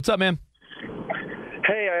 Yo, Dave, what's up, man?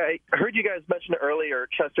 Hey, I heard you guys mention earlier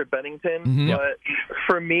Chester Bennington, Mm-hmm. but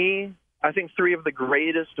for me, I think three of the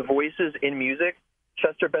greatest voices in music,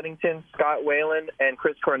 Chester Bennington, Scott Weiland, and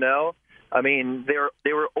Chris Cornell. I mean,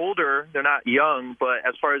 they were older. They're not young, but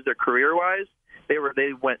as far as their career-wise, they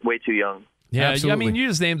went way too young. Yeah, absolutely. I mean, you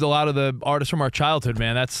just named a lot of the artists from our childhood,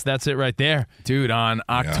 man. That's it right there. Dude, on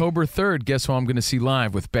October 3rd, guess who I'm going to see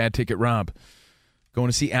live with Bad Ticket Rob? Going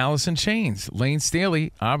to see Alice in Chains. Lane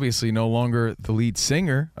Staley, obviously no longer the lead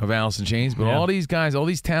singer of Alice in Chains, but all these guys, all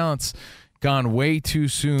these talents, gone way too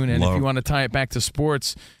soon. And if you want to tie it back to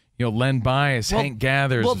sports, Len Bias, Hank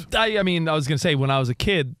Gathers. Well, I was going to say, when I was a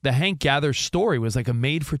kid, the Hank Gathers story was like a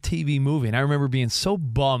made-for-TV movie, and I remember being so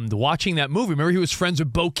bummed watching that movie. Remember, he was friends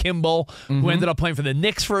with Bo Kimball, who ended up playing for the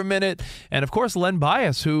Knicks for a minute, and, of course, Len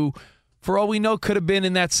Bias, who, for all we know, could have been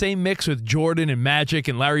in that same mix with Jordan and Magic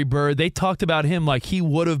and Larry Bird. They talked about him like he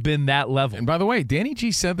would have been that level. And by the way, Danny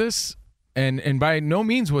G said this, and by no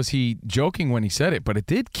means was he joking when he said it, but it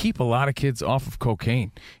did keep a lot of kids off of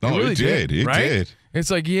cocaine. It really did. It right? did. It's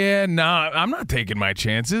like, I'm not taking my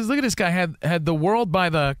chances. Look at this guy had the world by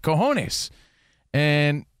the cojones,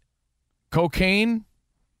 and cocaine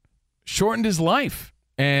shortened his life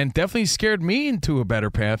and definitely scared me into a better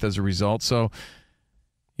path as a result. So,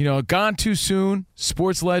 gone too soon.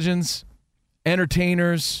 Sports legends,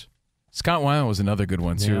 entertainers. Scott Weiland was another good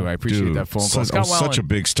one, too. I appreciate that phone call. I'm such a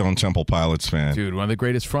big Stone Temple Pilots fan. Dude, one of the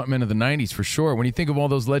greatest frontmen of the 90s, for sure. When you think of all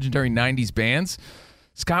those legendary 90s bands,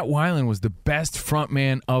 Scott Weiland was the best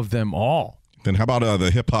frontman of them all. Then how about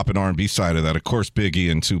the hip hop and R&B side of that? Of course,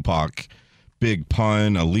 Biggie and Tupac, Big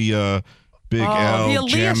Pun, Aaliyah, Big L,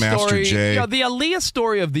 Jam Master Jay. The Aaliyah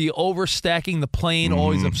story of the overstacking the plane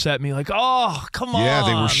always upset me. Like, oh, come on. Yeah,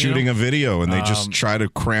 they were shooting a video, and they just try to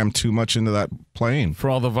cram too much into that plane. For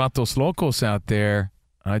all the Vatos Locos out there,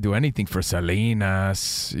 I do anything for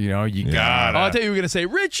Salinas. You got. I thought you were going to say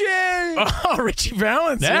Richie. Oh, Richie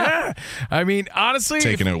Valens. Yeah. I mean, honestly,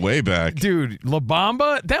 taking it way back, dude. La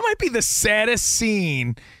Bamba. That might be the saddest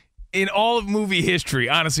scene in all of movie history.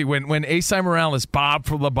 Honestly, when Asai Morales, Bob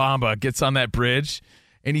from La Bamba, gets on that bridge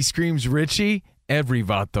and he screams Richie, every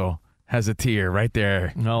Vato has a tear right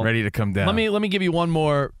there, ready to come down. Let me give you one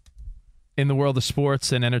more in the world of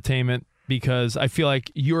sports and entertainment, because I feel like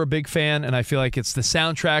you're a big fan, and I feel like it's the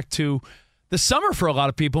soundtrack to the summer for a lot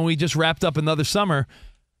of people, and we just wrapped up another summer.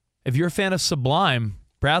 If you're a fan of Sublime,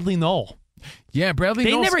 Bradley Noel. Yeah, Bradley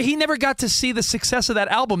Noel. He never got to see the success of that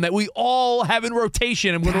album that we all have in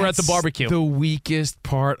rotation and when we're at the barbecue. The weakest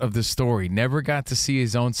part of the story. Never got to see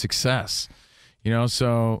his own success.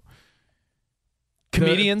 So...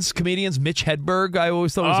 Comedians, Mitch Hedberg, I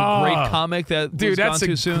always thought was a great comic that was gone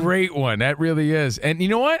too soon. That's a great one. That really is. And you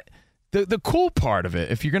know what? The cool part of it,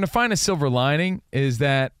 if you're going to find a silver lining, is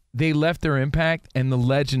that they left their impact and the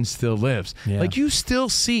legend still lives. Yeah. Like, you still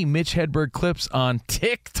see Mitch Hedberg clips on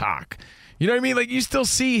TikTok. You know what I mean? Like, you still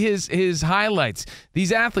see his highlights.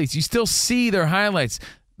 These athletes, you still see their highlights.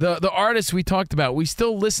 The artists we talked about, we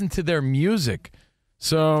still listen to their music.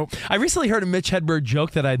 So I recently heard a Mitch Hedberg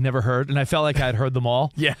joke that I'd never heard, and I felt like I had heard them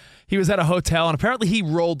all. Yeah. He was at a hotel, and apparently he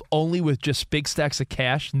rolled only with just big stacks of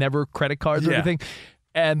cash, never credit cards or anything.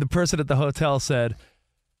 And the person at the hotel said,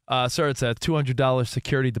 sir, it's a $200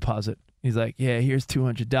 security deposit. He's like, yeah, here's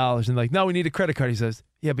 $200. And like, no, we need a credit card. He says,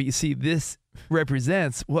 yeah, but you see, this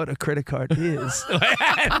represents what a credit card is.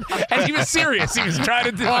 and he was serious. He was trying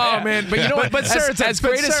to do that. Man. But you know what? But sir, as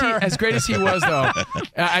great as he was, though,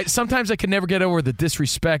 sometimes I could never get over the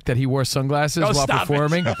disrespect that he wore sunglasses while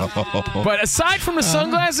performing. But aside from the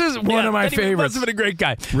sunglasses, one of my favorites. He must have been a great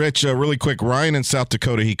guy. Rich, really quick, Ryan in South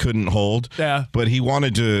Dakota, he couldn't hold. Yeah. But he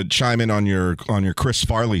wanted to chime in on your Chris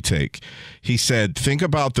Farley take. He said, think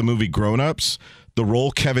about the movie Grown Ups. The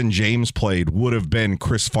role Kevin James played would have been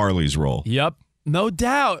Chris Farley's role. Yep, no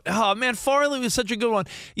doubt. Oh, man, Farley was such a good one.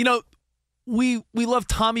 We love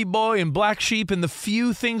Tommy Boy and Black Sheep, and the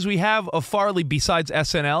few things we have of Farley besides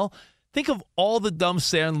SNL. Think of all the Dumb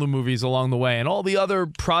Sandler movies along the way and all the other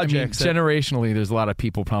projects. Generationally, there's a lot of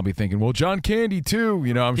people probably thinking, well, John Candy, too.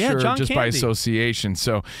 I'm sure John just Candy. by association.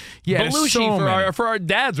 So, yeah, Belushi for our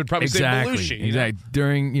dads would probably say Belushi. Exactly.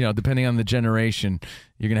 During, depending on the generation,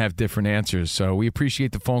 you're going to have different answers. So we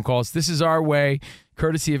appreciate the phone calls. This is our way,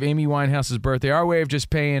 courtesy of Amy Winehouse's birthday, our way of just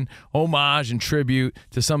paying homage and tribute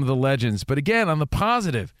to some of the legends. But again, on the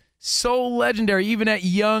positive, so legendary, even at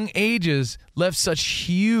young ages, left such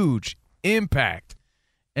huge impact.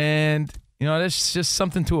 And, that's just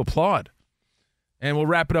something to applaud. And we'll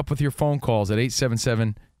wrap it up with your phone calls at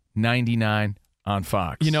 877-99 on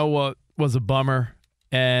Fox. You know what was a bummer?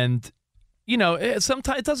 And,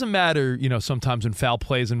 sometimes it doesn't matter, sometimes when foul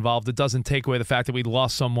play is involved, it doesn't take away the fact that we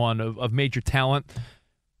lost someone of major talent.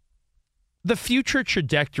 The future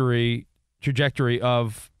trajectory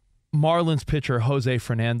of Marlins pitcher Jose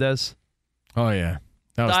Fernandez. Oh, yeah.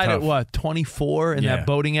 That was died tough. at what, 24 in that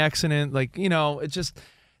boating accident? Like, it's just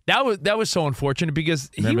that was so unfortunate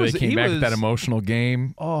because he came back with that emotional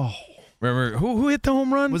game. Oh, remember who hit the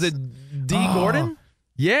home run? Was it D. Gordon?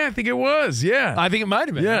 Yeah, I think it was. Yeah, I think it might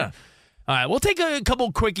have been. Yeah. All right, we'll take a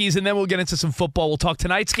couple quickies and then we'll get into some football. We'll talk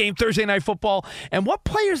tonight's game, Thursday Night Football, and what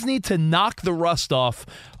players need to knock the rust off.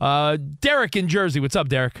 Derek in Jersey, what's up,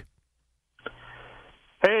 Derek?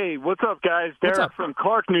 Hey, what's up, guys? Derek from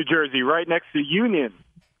Clark, New Jersey, right next to Union.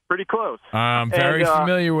 Pretty close. I'm very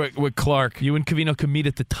familiar with Clark. You and Covino could meet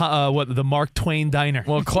at the Mark Twain Diner.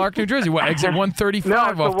 Well, Clark, New Jersey, exit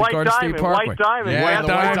 135 off the Garden State Parkway. White Diamond. Yeah, the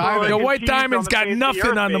White Diamond. The White Diamond's got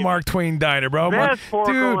nothing on the Mark Twain Diner, bro. Best pork,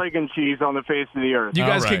 leg, and cheese on the face of the earth. You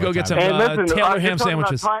guys can go get some Taylor ham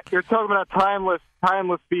sandwiches. You're talking about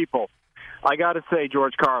timeless people. I got to say,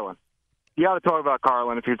 George Carlin. You got to talk about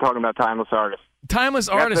Carlin if you're talking about timeless artists. Timeless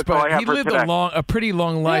artist, but he lived a pretty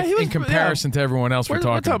long life in comparison to everyone else we're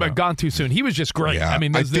talking about. Gone too soon. He was just great. Yeah,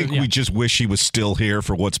 I think we just wish he was still here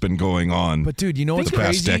for what's been going on. But dude, you know what's the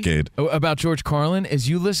past decade about George Carlin is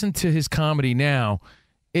you listen to his comedy now.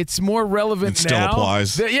 It's more relevant now. It still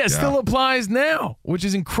applies. It still applies now, which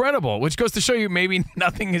is incredible. Which goes to show you maybe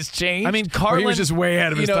nothing has changed. I mean, Carlin, or he was just way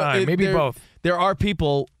ahead of his time. Maybe both. There are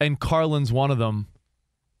people, and Carlin's one of them,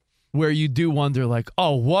 where you do wonder, like,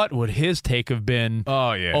 oh, what would his take have been?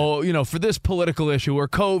 Oh, yeah. Oh, for this political issue or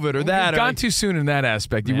COVID or that. You've gone too soon in that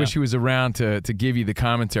aspect. You wish he was around to give you the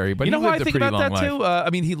commentary. But you know he what I lived a think pretty about long that,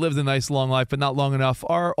 life. too? He lived a nice long life, but not long enough.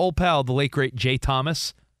 Our old pal, the late, great Jay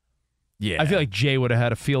Thomas. Yeah. I feel like Jay would have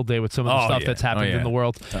had a field day with some of the stuff that's happened in the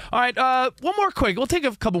world. All right, one more quick. We'll take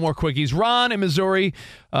a couple more quickies. Ron in Missouri,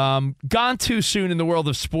 gone too soon in the world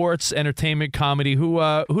of sports, entertainment, comedy. Who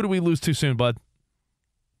do we lose too soon, bud?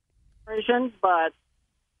 But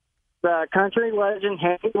the country legend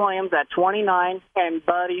Hank Williams at 29 and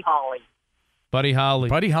Buddy Holly.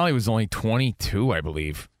 Buddy Holly was only 22, I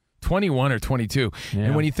believe. 21 or 22. Yeah.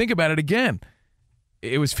 And when you think about it again,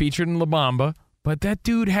 it was featured in La Bamba. But that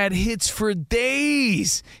dude had hits for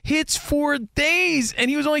days. And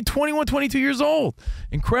he was only 21, 22 years old.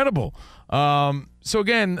 Incredible. So,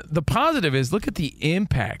 again, the positive is look at the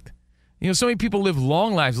impact. So many people live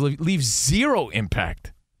long lives, leave zero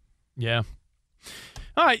impact. Yeah.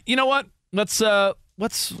 All right, you know what? Let's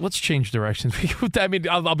change directions.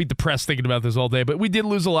 I'll be depressed thinking about this all day, but we did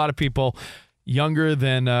lose a lot of people younger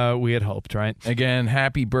than we had hoped, right? Again,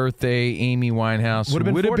 happy birthday, Amy Winehouse.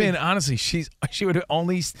 Would have been honestly, she would have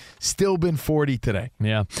only still been 40 today.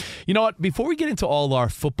 Yeah. You know what? Before we get into all our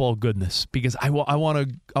football goodness, because I want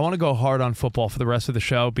to go hard on football for the rest of the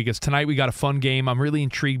show, because tonight we got a fun game. I'm really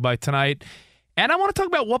intrigued by tonight. And I want to talk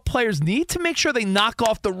about what players need to make sure they knock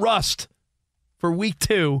off the rust for week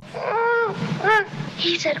 2.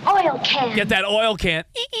 He said oil can. Get that oil can.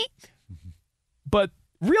 But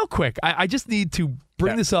real quick, I just need to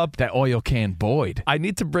bring this up. That oil can Boyd. I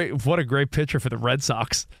need to bring. What a great picture for the Red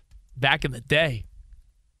Sox back in the day.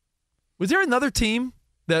 Was there another team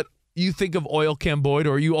that you think of oil can Boyd,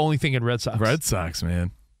 or are you only thinking Red Sox? Red Sox,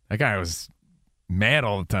 man. That guy was mad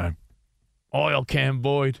all the time. Oil can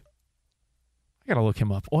Boyd. I gotta look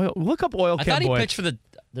him up. Look up oil can Boyd. I thought he pitched for the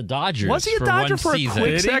Dodgers. Was he a Dodger for a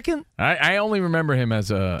quick second? I only remember him as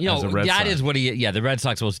a Red Sox. That is what he. Yeah, the Red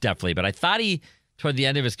Sox most definitely. But I thought he toward the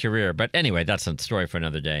end of his career. But anyway, that's a story for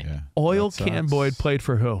another day. Yeah. Oil can Boyd played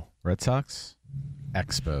for who? Red Sox.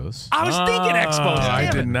 Expos. I was thinking Expos. I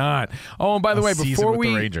did not. Oh, and by the way, before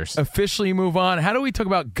we Rangers. officially move on, how do we talk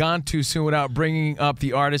about Gone Too Soon without bringing up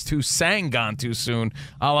the artist who sang Gone Too Soon,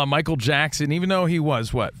 a la Michael Jackson, even though he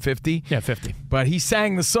was, 50? Yeah, 50. But he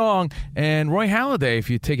sang the song, and Roy Halladay, if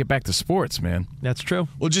you take it back to sports, man. That's true.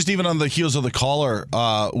 Well, just even on the heels of the caller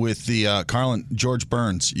with the Carlin, George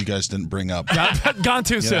Burns, you guys didn't bring up. Gone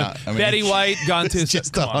too soon. Yeah, I mean, Betty White, gone too soon.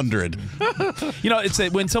 Just 100. It's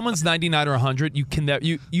when someone's 99 or 100,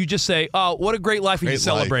 you just say, "Oh, what a great life!" and you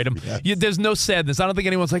celebrate him. Yes. There's no sadness. I don't think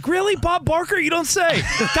anyone's like, "Really, Bob Barker?" You don't say.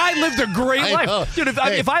 The guy lived a great life, know. dude.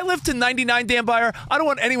 If I lived to 99, Dan Byer, I don't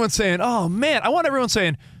want anyone saying, "Oh man." I want everyone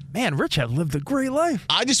saying, "Man, Rich had lived a great life."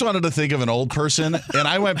 I just wanted to think of an old person, and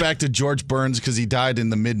I went back to George Burns because he died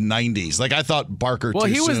in the mid-'90s. Like, I thought Barker Well,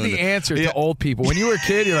 too he was soon. the answer to old people. When you were a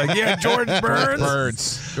kid, you're like, yeah, George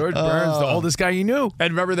Burns. George Burns, the oldest guy you knew.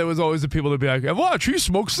 And remember, there was always the people that be like, "Watch, he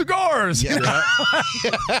smokes cigars." Yeah,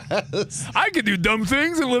 yes. I could do dumb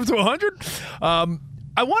things and live to 100.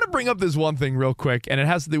 I want to bring up this one thing real quick, and it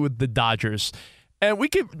has to do with the Dodgers. And we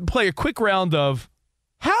could play a quick round of,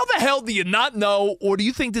 how the hell do you not know, or do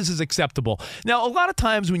you think this is acceptable? Now, a lot of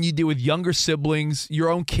times when you deal with younger siblings, your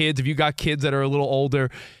own kids, if you got kids that are a little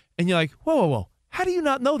older, and you're like, whoa, how do you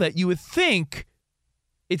not know that? You would think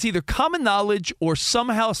it's either common knowledge or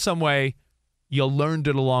somehow, some way, you learned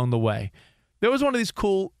it along the way. There was one of these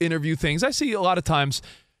cool interview things. I see a lot of times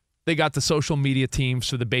they got the social media teams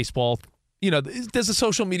for the baseball. There's a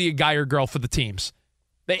social media guy or girl for the teams.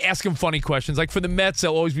 They ask him funny questions. Like for the Mets,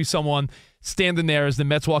 there'll always be someone standing there as the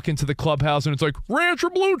Mets walk into the clubhouse, and it's like, ranch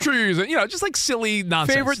or blue cheese? And, just like silly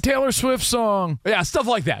nonsense. Favorite Taylor Swift song. Yeah, stuff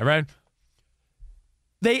like that, right?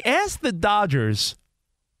 They asked the Dodgers,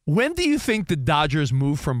 when do you think the Dodgers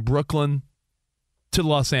moved from Brooklyn to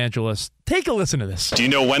Los Angeles? Take a listen to this. Do you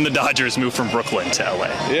know when the Dodgers moved from Brooklyn to LA?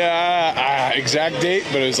 Yeah, exact date,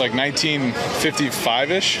 but it was like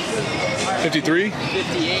 1955-ish. 53?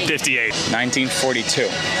 58. 1942.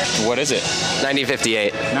 What is it?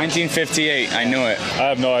 1958. 1958. I knew it. I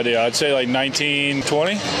have no idea. I'd say like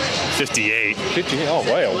 1920. 58. 58. Oh,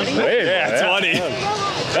 way. Yeah, 20.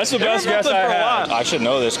 That's the best guess I had. I should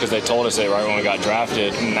know this because they told us it right when we got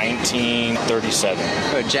drafted.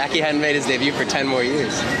 1937. Jackie hadn't made his debut for 10 more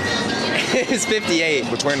years. It's 58.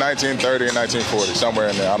 Between 1930 and 1940, somewhere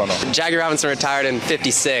in there. I don't know. Jackie Robinson retired in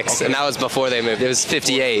 56, and that was before they moved. It was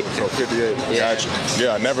 58. So 58. Yeah. Gotcha.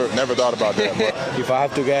 Yeah, never thought about that. But if I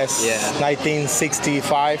have to guess,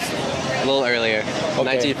 1965. A little earlier.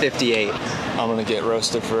 1958. I'm going to get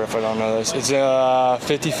roasted for if I don't know this. It's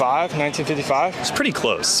 1955? It's pretty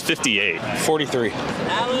close. 58. 43.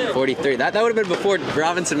 43. That would have been before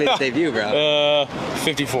Robinson made his debut, bro.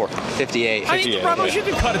 54. 58. I mean, Ramos, you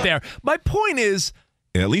can cut it there. My point is,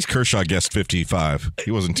 Yeah, at least Kershaw guessed 55.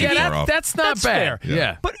 He wasn't too far off. That's not bad. fair.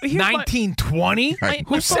 Yeah. But here's 1920?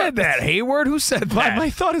 Who said that? Hayward? Who said that? My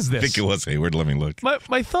thought is I this. think it was Hayward. Let me look.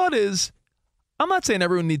 My thought is, I'm not saying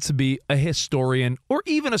everyone needs to be a historian or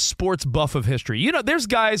even a sports buff of history. You know, there's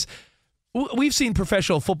guys, we've seen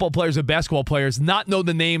professional football players and basketball players not know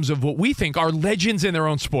the names of what we think are legends in their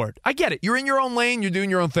own sport. I get it. You're in your own lane. You're doing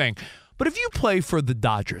your own thing. But if you play for the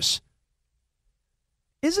Dodgers,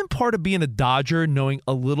 isn't part of being a Dodger knowing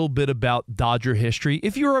a little bit about Dodger history?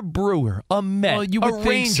 If you're a Brewer, a Met, you a would think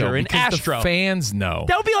Ranger, so, an because Astro. the fans know.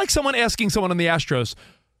 That would be like someone asking someone on the Astros,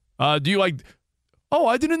 do you like... Oh,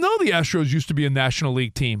 I didn't know the Astros used to be a National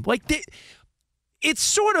League team. Like, it's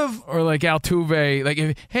sort of... Or like Altuve,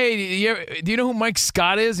 like, hey, do you know who Mike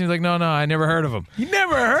Scott is? And he's like, no, I never heard of him. You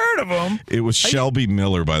never heard of him? It was Shelby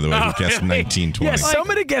Miller, by the way, who guessed 1920. Yeah, some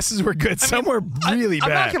of the guesses were good. Some were really bad.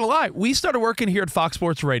 I'm not going to lie. We started working here at Fox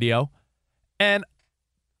Sports Radio, and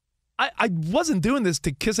I wasn't doing this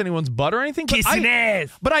to kiss anyone's butt or anything. Kissing ass.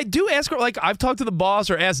 But I do ask her, like, I've talked to the boss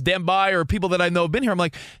or asked Dan By or people that I know have been here. I'm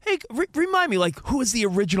like, hey, remind me, like, who is the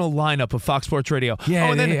original lineup of Fox Sports Radio? Yeah,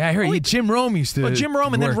 and then, I heard Jim Rome used to. Jim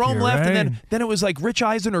Rome, and then work Rome here, left, right? and then it was like Rich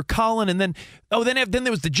Eisen or Colin, and then then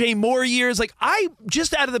there was the Jay Moore years. Like, I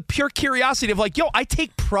just out of the pure curiosity of like, I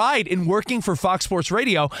take pride in working for Fox Sports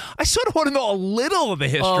Radio. I sort of want to know a little of the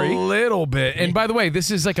history. A little bit. And by the way, this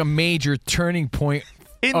is like a major turning point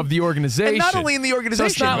of the organization. And not only in the organization.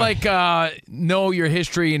 So it's not like know your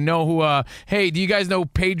history and know who, hey, do you guys know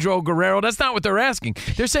Pedro Guerrero? That's not what they're asking.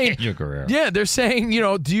 They're saying, Pedro Guerrero. Yeah, they're saying,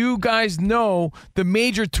 do you guys know the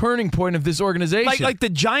major turning point of this organization? Like the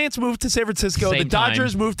Giants moved to San Francisco, Same the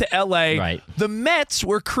Dodgers time. moved to L.A. Right. The Mets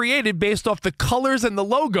were created based off the colors and the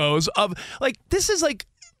logos of, like, this is like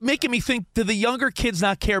making me think, do the younger kids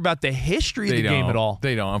not care about the history of the game at all?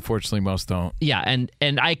 They don't. Unfortunately, most don't. Yeah,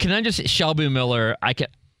 and I can understand Shelby Miller.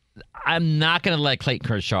 I'm not going to let Clayton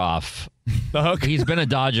Kershaw off. He's been a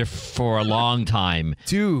Dodger for a long time.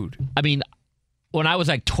 Dude. I mean, when I was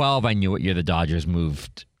like 12, I knew what year the Dodgers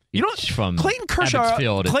moved. From Clayton Kershaw has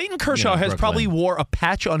Brooklyn. probably wore a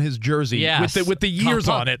patch on his jersey with the years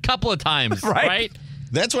on it. Couple of times, right?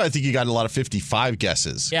 That's why I think you got a lot of 55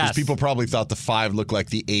 guesses. Because Yes. people probably thought the 5 looked like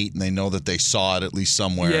the 8, and they know that they saw it at least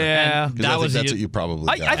somewhere. Yeah. Because I think that's what you probably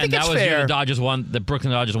got. I think that it's was fair. The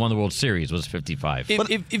Brooklyn Dodgers won the World Series was 55.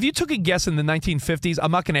 If you took a guess in the 1950s,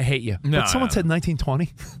 I'm not going to hate you. But someone said 1920.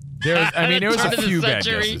 There was a few bad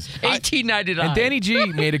century, guesses. 1899. And Danny G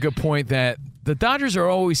made a good point that the Dodgers are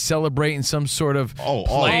always celebrating some sort of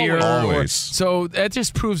player. always. So that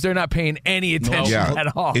just proves they're not paying any attention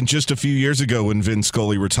at all. And just a few years ago when Vin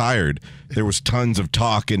Scully retired, there was tons of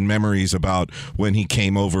talk and memories about when he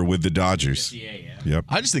came over with the Dodgers. Yep.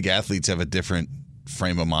 I just think athletes have a different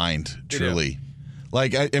frame of mind, truly.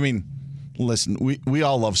 Like, I mean, listen, we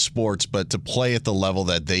all love sports, but to play at the level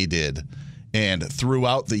that they did and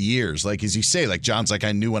throughout the years, like as you say, like John's like,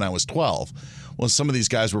 I knew when I was 12. Well, some of these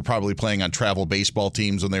guys were probably playing on travel baseball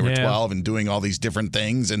teams when they were 12 and doing all these different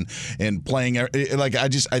things and playing. Like, I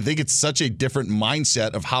think it's such a different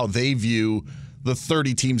mindset of how they view the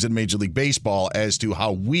 30 teams in Major League Baseball as to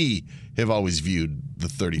how we have always viewed the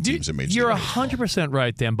 30 teams in Major League Baseball. You're 100%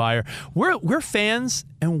 right, Dan Byer. We're fans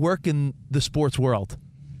and work in the sports world.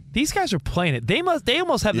 These guys are playing it. They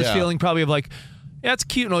almost have this feeling probably of like, yeah, it's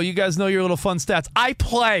cute and all. You guys know your little fun stats. I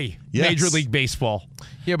play Major League Baseball.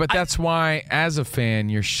 Yeah, but that's why, as a fan,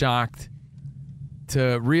 you're shocked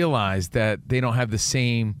to realize that they don't have the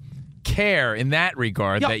same care in that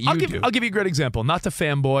regard that you do. I'll give you a great example. Not to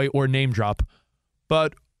fanboy or name drop,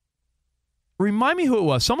 but remind me who it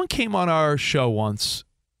was. Someone came on our show once.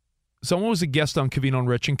 Someone was a guest on Covino and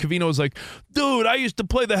Rich, and Covino was like, dude, I used to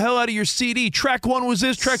play the hell out of your CD. Track 1 was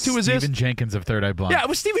this, track 2 was this. Stephen Jenkins of Third Eye Blind. Yeah, it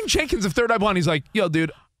was Stephen Jenkins of Third Eye Blind. He's like, yo,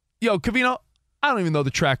 dude, Covino, I don't even know the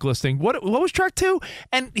track listing. What was track 2?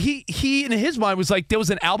 And he in his mind was like, there was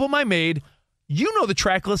an album I made. You know the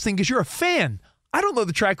track listing because you're a fan. I don't know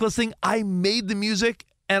the track listing. I made the music,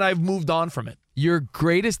 and I've moved on from it. Your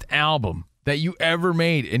greatest album that you ever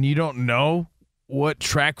made, and you don't know what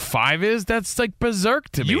track 5 is? That's like berserk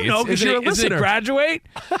to me. You know because you're a listener. Is it Graduate?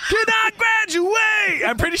 Cannot graduate!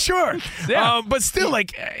 I'm pretty sure. Yeah. But still,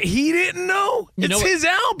 like, he didn't know. It's his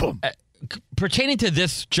album. Pertaining to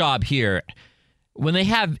this job here, when they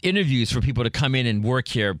have interviews for people to come in and work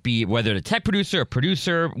here, be it whether the tech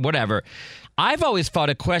producer, whatever, I've always thought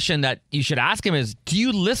a question that you should ask him is, do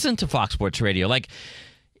you listen to Fox Sports Radio? Like,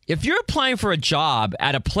 if you're applying for a job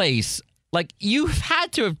at a place, like, you've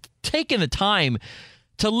had to have taken the time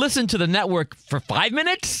to listen to the network for 5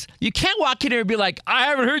 minutes? You can't walk in here and be like, I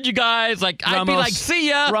haven't heard you guys. Like, I'd be like, see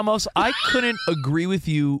ya. Ramos, I couldn't agree with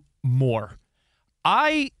you more.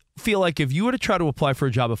 I feel like if you were to try to apply for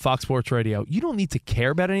a job at Fox Sports Radio, you don't need to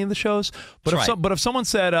care about any of the shows. But if someone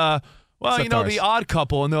said, well, Except ours. The Odd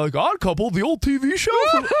Couple, and they're like, Odd Couple, the old TV show?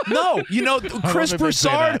 No, Chris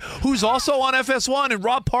Broussard, who's also on FS1, and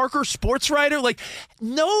Rob Parker, sports writer. Like,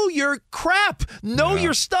 know your crap. Know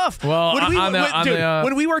your stuff. Well,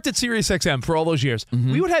 when we worked at SiriusXM for all those years,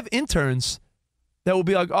 we would have interns that would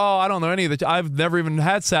be like, oh, I don't know any of the, I've never even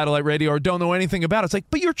had satellite radio or don't know anything about it. It's like,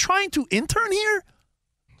 but you're trying to intern here?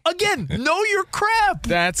 Again, know your crap.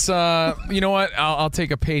 That's, you know what? I'll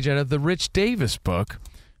take a page out of the Rich Davis book,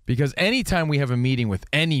 because anytime we have a meeting with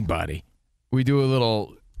anybody, we do a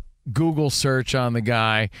little Google search on the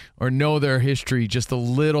guy or know their history just a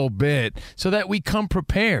little bit so that we come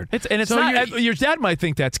prepared. Your dad might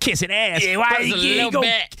think that's kissing ass. Yeah, why you go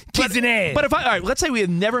kissing ass? But all right, let's say we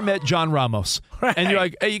had never met John Ramos, and you're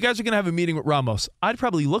like, hey, you guys are going to have a meeting with Ramos. I'd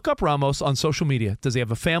probably look up Ramos on social media. Does he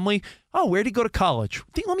have a family? Oh, where'd he go to college?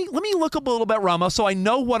 Let me look up a little about Ramos so I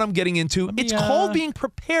know what I'm getting into. It's called being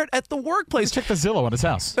prepared at the workplace. Check the Zillow on his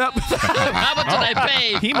house. How much did I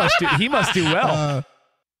pay? He must do well.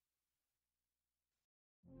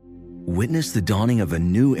 Witness the dawning of a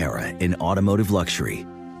new era in automotive luxury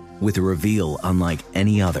with a reveal unlike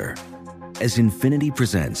any other as Infiniti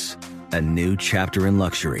presents a new chapter in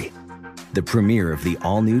luxury, the premiere of the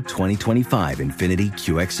all-new 2025 Infiniti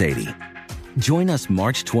QX80. Join us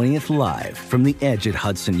March 20th live from the Edge at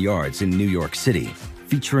Hudson Yards in New York City,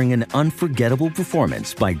 featuring an unforgettable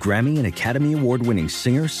performance by Grammy and Academy Award-winning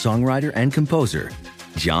singer, songwriter, and composer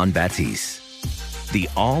Jon Batiste. The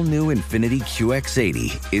all-new Infiniti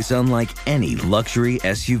QX80 is unlike any luxury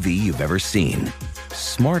SUV you've ever seen.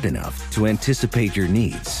 Smart enough to anticipate your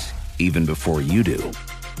needs, even before you do.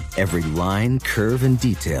 Every line, curve, and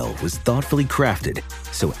detail was thoughtfully crafted,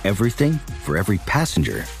 so everything for every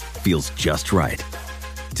passenger feels just right.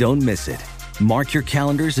 Don't miss it. Mark your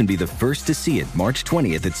calendars and be the first to see it March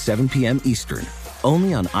 20th at 7 p.m. Eastern,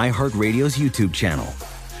 only on iHeartRadio's YouTube channel.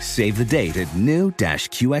 Save the date at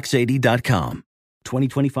new-QX80.com.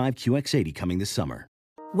 2025 QX80 coming this summer.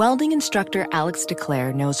 Welding instructor Alex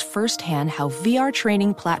DeClaire knows firsthand how VR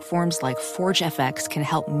training platforms like ForgeFX can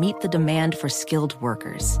help meet the demand for skilled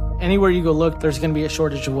workers. Anywhere you go look, there's going to be a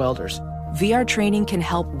shortage of welders. VR training can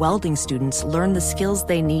help welding students learn the skills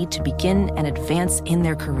they need to begin and advance in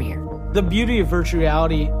their career. The beauty of virtual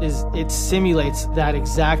reality is it simulates that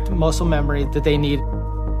exact muscle memory that they need.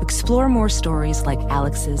 Explore more stories like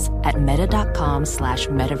Alex's at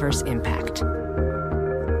meta.com/metaverseimpact.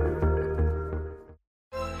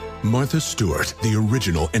 Martha Stewart, the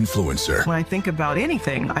original influencer. When I think about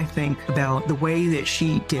anything, I think about the way that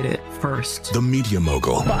she did it first. The media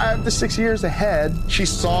mogul. 5 to 6 years ahead, she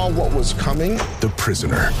saw what was coming. The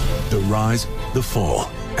prisoner. The rise, the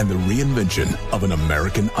fall, and the reinvention of an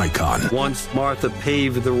American icon. Once Martha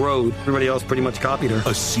paved the road, everybody else pretty much copied her.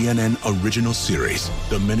 A CNN original series,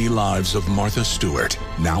 The Many Lives of Martha Stewart,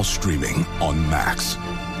 now streaming on Max.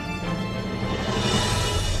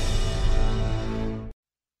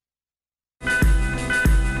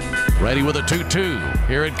 Ready with a 2-2.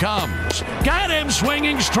 Here it comes. Got him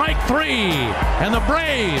swinging, strike three. And the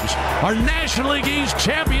Braves are National League East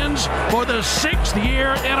champions for the 6th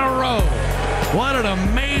year in a row. What an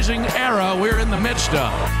amazing era we're in the midst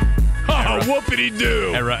of. Oh,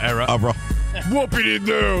 whoopity-doo. Era. Bro.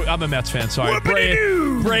 Whoopity-doo. I'm a Mets fan, sorry.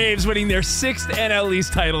 Braves winning their 6th NL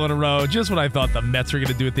East title in a row. Just when I thought the Mets were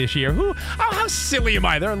going to do it this year. How silly am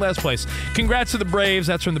I? They're in last place. Congrats to the Braves.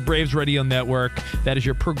 That's from the Braves Radio Network. That is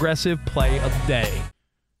your progressive play of the day.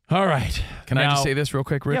 All right. Can I just say this real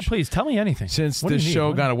quick, Rich? Yeah, please. Tell me anything. Since this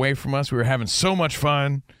show got away from us, we were having so much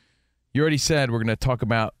fun. You already said we're going to talk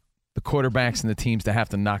about the quarterbacks and the teams that have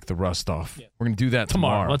to knock the rust off. Yeah. We're going to do that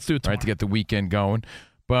tomorrow. Let's do it tomorrow. Right, to get the weekend going.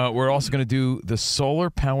 But we're also going to do the Solar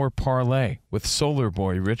Power Parlay with Solar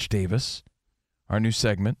Boy Rich Davis, our new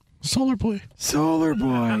segment. Solar Boy.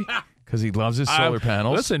 Because he loves his solar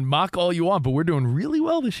panels. Listen, mock all you want, but we're doing really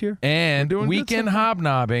well this year. And weekend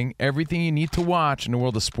hobnobbing, everything you need to watch in the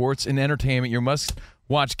world of sports and entertainment. Your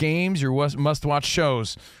must-watch games, your must-watch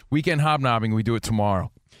shows. Weekend hobnobbing, we do it tomorrow.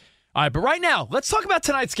 All right, but right now, let's talk about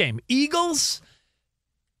tonight's game. Eagles,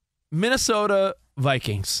 Minnesota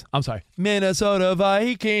Vikings. Minnesota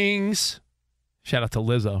Vikings. Shout out to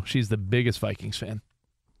Lizzo. She's the biggest Vikings fan.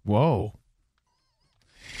 Whoa.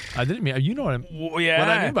 I didn't mean. You know what what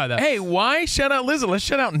I mean by that. Hey, why shout out Lizzo? Let's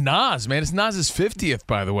shout out Nas, man. It's Nas's 50th,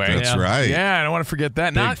 by the way. That's right. Yeah, I don't want to forget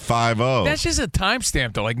that. Big 5-0. That's just a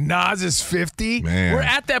timestamp, though. Like, Nas is 50. Man. We're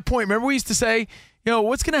at that point. Remember we used to say,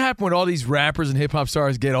 what's going to happen when all these rappers and hip-hop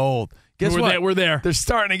stars get old? Guess what? We're there. They're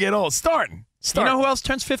starting to get old. Starting. You know who else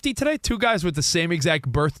turns 50 today? Two guys with the same exact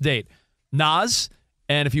birth date. Nas,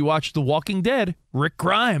 and if you watch The Walking Dead, Rick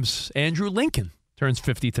Grimes, Andrew Lincoln turns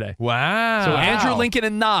 50 today. Wow. So Andrew Lincoln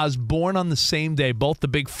and Nas, born on the same day, both the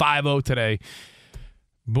big 5-0 today.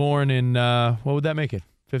 Born in, what would that make it?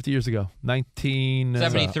 50 years ago.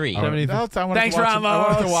 1973. Thanks, Ramos. I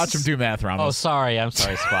wanted to watch him do math, Ramos. Oh, sorry. I'm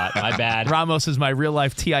sorry, Spot. My bad. Ramos is my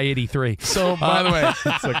real-life TI-83. So, by the way,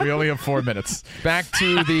 it's like we only have 4 minutes. Back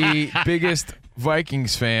to the biggest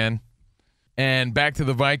Vikings fan. And back to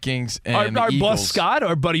the Vikings and our the boss Eagles. Scott,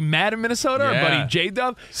 our buddy Matt in Minnesota, our buddy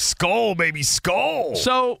J-Dub. Skull, baby, skull.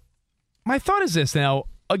 So my thought is this now,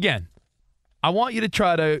 again, I want you to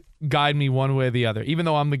try to guide me one way or the other, even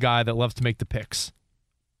though I'm the guy that loves to make the picks.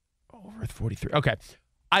 Over 43. Okay.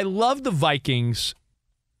 I love the Vikings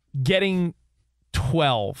getting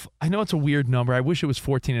 12. I know it's a weird number. I wish it was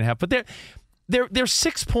 14.5, but they're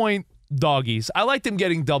 6-point doggies. I like them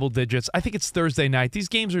getting double digits. I think it's Thursday night. These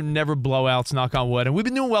games are never blowouts, knock on wood, and we've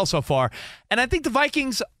been doing well so far. And I think the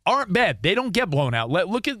Vikings aren't bad. They don't get blown out.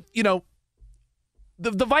 Look at,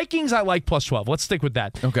 the Vikings I like plus 12. Let's stick with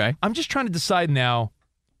that. Okay. I'm just trying to decide now,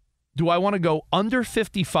 do I want to go under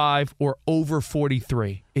 55 or over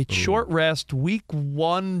 43? It's short rest. Week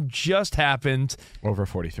 1 just happened. Over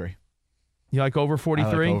 43. You like over 43?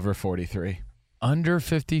 I like over 43. Under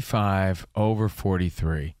 55, over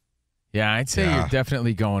 43. Yeah, I'd say you're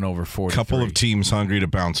definitely going over 43. Couple of teams hungry to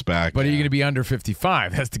bounce back. But are you going to be under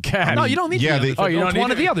 55? That's the catch. No, you don't need to be under 50. you don't need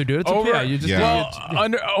one or the other, dude. It's over, okay. You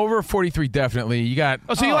just over 43 definitely. You got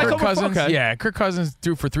so you like Kirk over Cousins. okay. Yeah, Kirk Cousins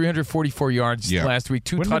threw for 344 yards last week,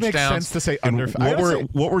 2 Wouldn't touchdowns. It make sense to say under?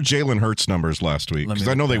 What were Jalen Hurts' numbers last week? Because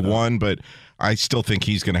I know they won, but I still think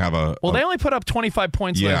he's going to have a. Well, they only put up 25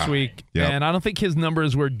 points last week, and I don't think his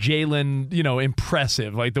numbers were Jalen,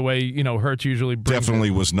 impressive like the way Hurts usually brings.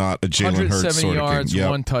 Definitely was not a Jalen Hurts 170 sort yards, of game.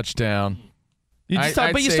 1 touchdown. You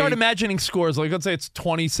start imagining scores. Like, let's say it's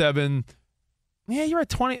 27. Yeah, you're at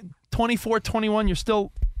 20, 24, 21. You're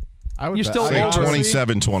still. You're still say over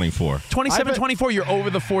 27-24. 27-24. You're over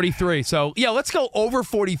the 43. So yeah, let's go over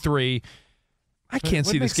 43. I can't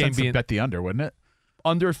see this game being bet the under, wouldn't it?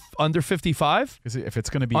 Under 55? If it's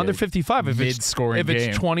going to be under 55, if mid-scoring game. If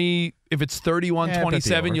it's 20, if it's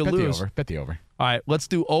 31-27, you lose. Bet the over. All right, let's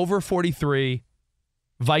do over 43.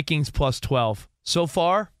 Vikings plus 12. So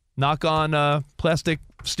far, knock on plastic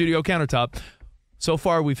studio countertop. So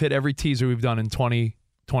far, we've hit every teaser we've done in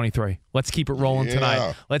 2023. Let's keep it rolling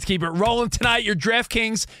tonight. Let's keep it rolling tonight. Your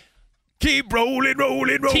DraftKings. Keep rolling.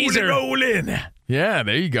 Teaser. Yeah,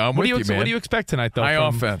 there you go. I'm with you, man. What do you expect tonight, though? High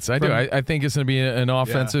offense. I do. I think it's going to be an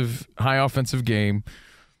offensive, high offensive game.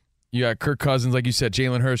 You got Kirk Cousins, like you said,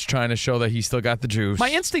 Jalen Hurts trying to show that he still got the juice. My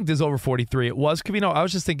instinct is over 43. It was, Covino. I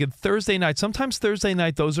was just thinking Thursday night. Sometimes Thursday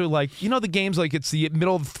night, those are like, the games like it's the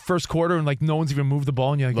middle of the first quarter and like no one's even moved the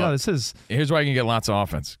ball. And you're like, this is. Here's why you can get lots of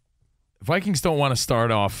offense. Vikings don't want to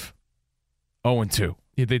start off 0-2.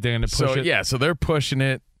 You think they're going to push it? Yeah, so they're pushing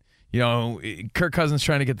it. Kirk Cousins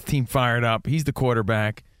trying to get the team fired up. He's the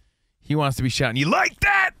quarterback. He wants to be shouting, "You like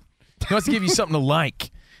that?" He wants to give you something to like.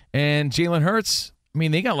 And Jalen Hurts,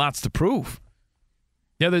 they got lots to prove.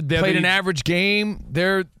 Yeah, they played an average game.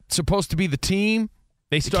 They're supposed to be the team.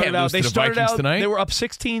 They started out. Tonight. They were up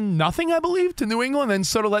 16-0, I believe, to New England, and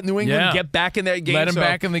sort of let New England get back in that game. Let them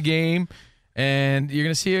back in the game. And you're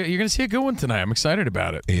gonna see a good one tonight. I'm excited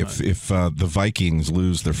about it. If the Vikings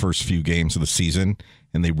lose their first few games of the season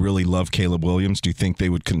and they really love Caleb Williams, do you think they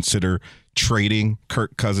would consider trading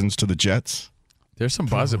Kirk Cousins to the Jets? There's some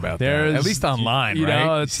buzz about that. At least online,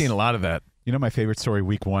 right? I've seen a lot of that. My favorite story,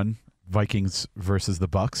 week 1, Vikings versus the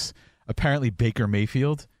Bucks. Apparently, Baker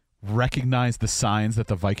Mayfield recognized the signs that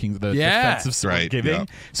the Vikings, the defensive were giving. Yeah.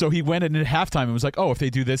 So he went in at halftime and was like, if they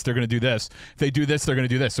do this, they're going to do this. If they do this, they're going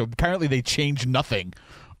to do this. So apparently they changed nothing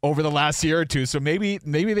over the last year or two. So maybe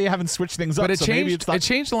they haven't switched things up. But it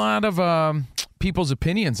changed a lot of people's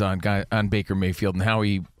opinions on Baker Mayfield and how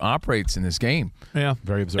he operates in this game. Yeah.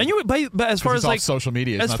 Very observant. And but as far as like social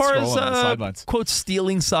media, as far as quote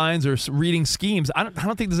stealing signs or reading schemes, I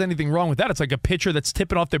don't think there's anything wrong with that. It's like a pitcher that's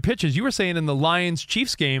tipping off their pitches. You were saying in the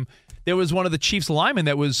Lions-Chiefs game, there was one of the Chiefs linemen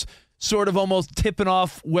that was sort of almost tipping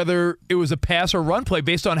off whether it was a pass or run play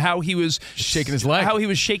based on how he was shaking his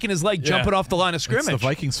leg, jumping off the line of scrimmage. It's the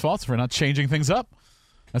Vikings' fault for not changing things up.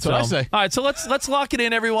 That's what I say. All right, so let's lock it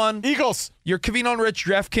in, everyone. Eagles. Your Covino and Rich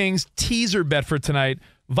DraftKings teaser bet for tonight.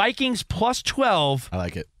 Vikings plus 12. I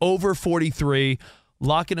like it. Over 43.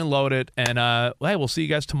 Lock it and load it. And hey, we'll see you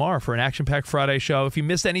guys tomorrow for an action-packed Friday show. If you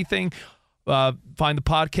missed anything, find the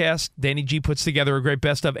podcast. Danny G puts together a great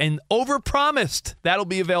best of. And Overpromised. That'll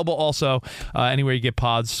be available also anywhere you get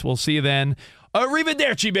pods. We'll see you then.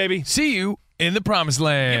 Arrivederci, baby. See you in the promised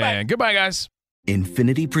land. Goodbye, guys.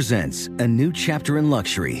 Infiniti presents a new chapter in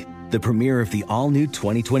luxury. The premiere of the all-new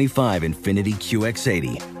 2025 Infiniti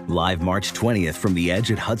QX80. Live March 20th from the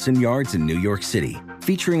Edge at Hudson Yards in New York City.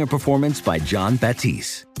 Featuring a performance by John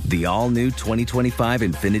Batiste. The all-new 2025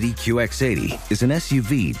 Infiniti QX80 is an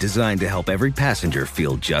SUV designed to help every passenger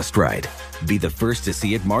feel just right. Be the first to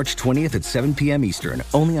see it March 20th at 7 p.m. Eastern,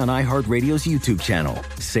 only on iHeartRadio's YouTube channel.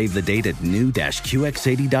 Save the date at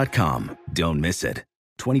new-QX80.com. Don't miss it.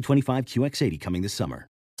 2025 QX80 coming this summer.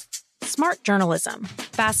 Smart journalism.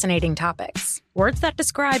 Fascinating topics. Words that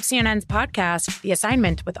describe CNN's podcast, The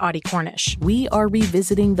Assignment with Audie Cornish. We are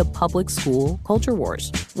revisiting the public school culture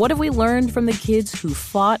wars. What have we learned from the kids who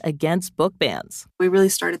fought against book bans? We really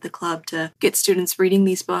started the club to get students reading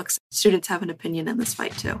these books. Students have an opinion in this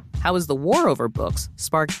fight, too. How has the war over books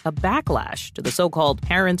sparked a backlash to the so-called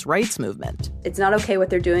parents' rights movement? It's not okay what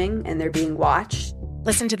they're doing, and they're being watched.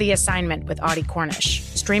 Listen to The Assignment with Audie Cornish.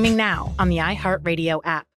 Streaming now on the iHeartRadio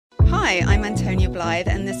app. Hi, I'm Antonia Blythe,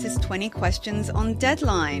 and this is 20 Questions on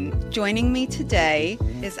Deadline. Joining me today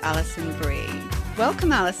is Alison Brie.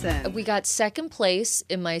 Welcome, Alison. We got second place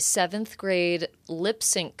in my 7th grade lip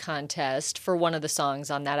sync contest for one of the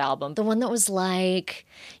songs on that album. The one that was like,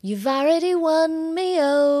 "You've already won me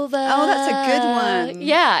over." Oh, that's a good one.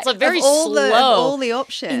 Yeah. It's like very of all slow. Of all the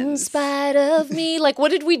options. In spite of me. Like,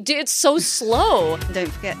 what did we do? It's so slow.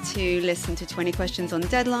 Don't forget to listen to 20 Questions on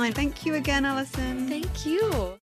Deadline. Thank you again, Alison. Thank you.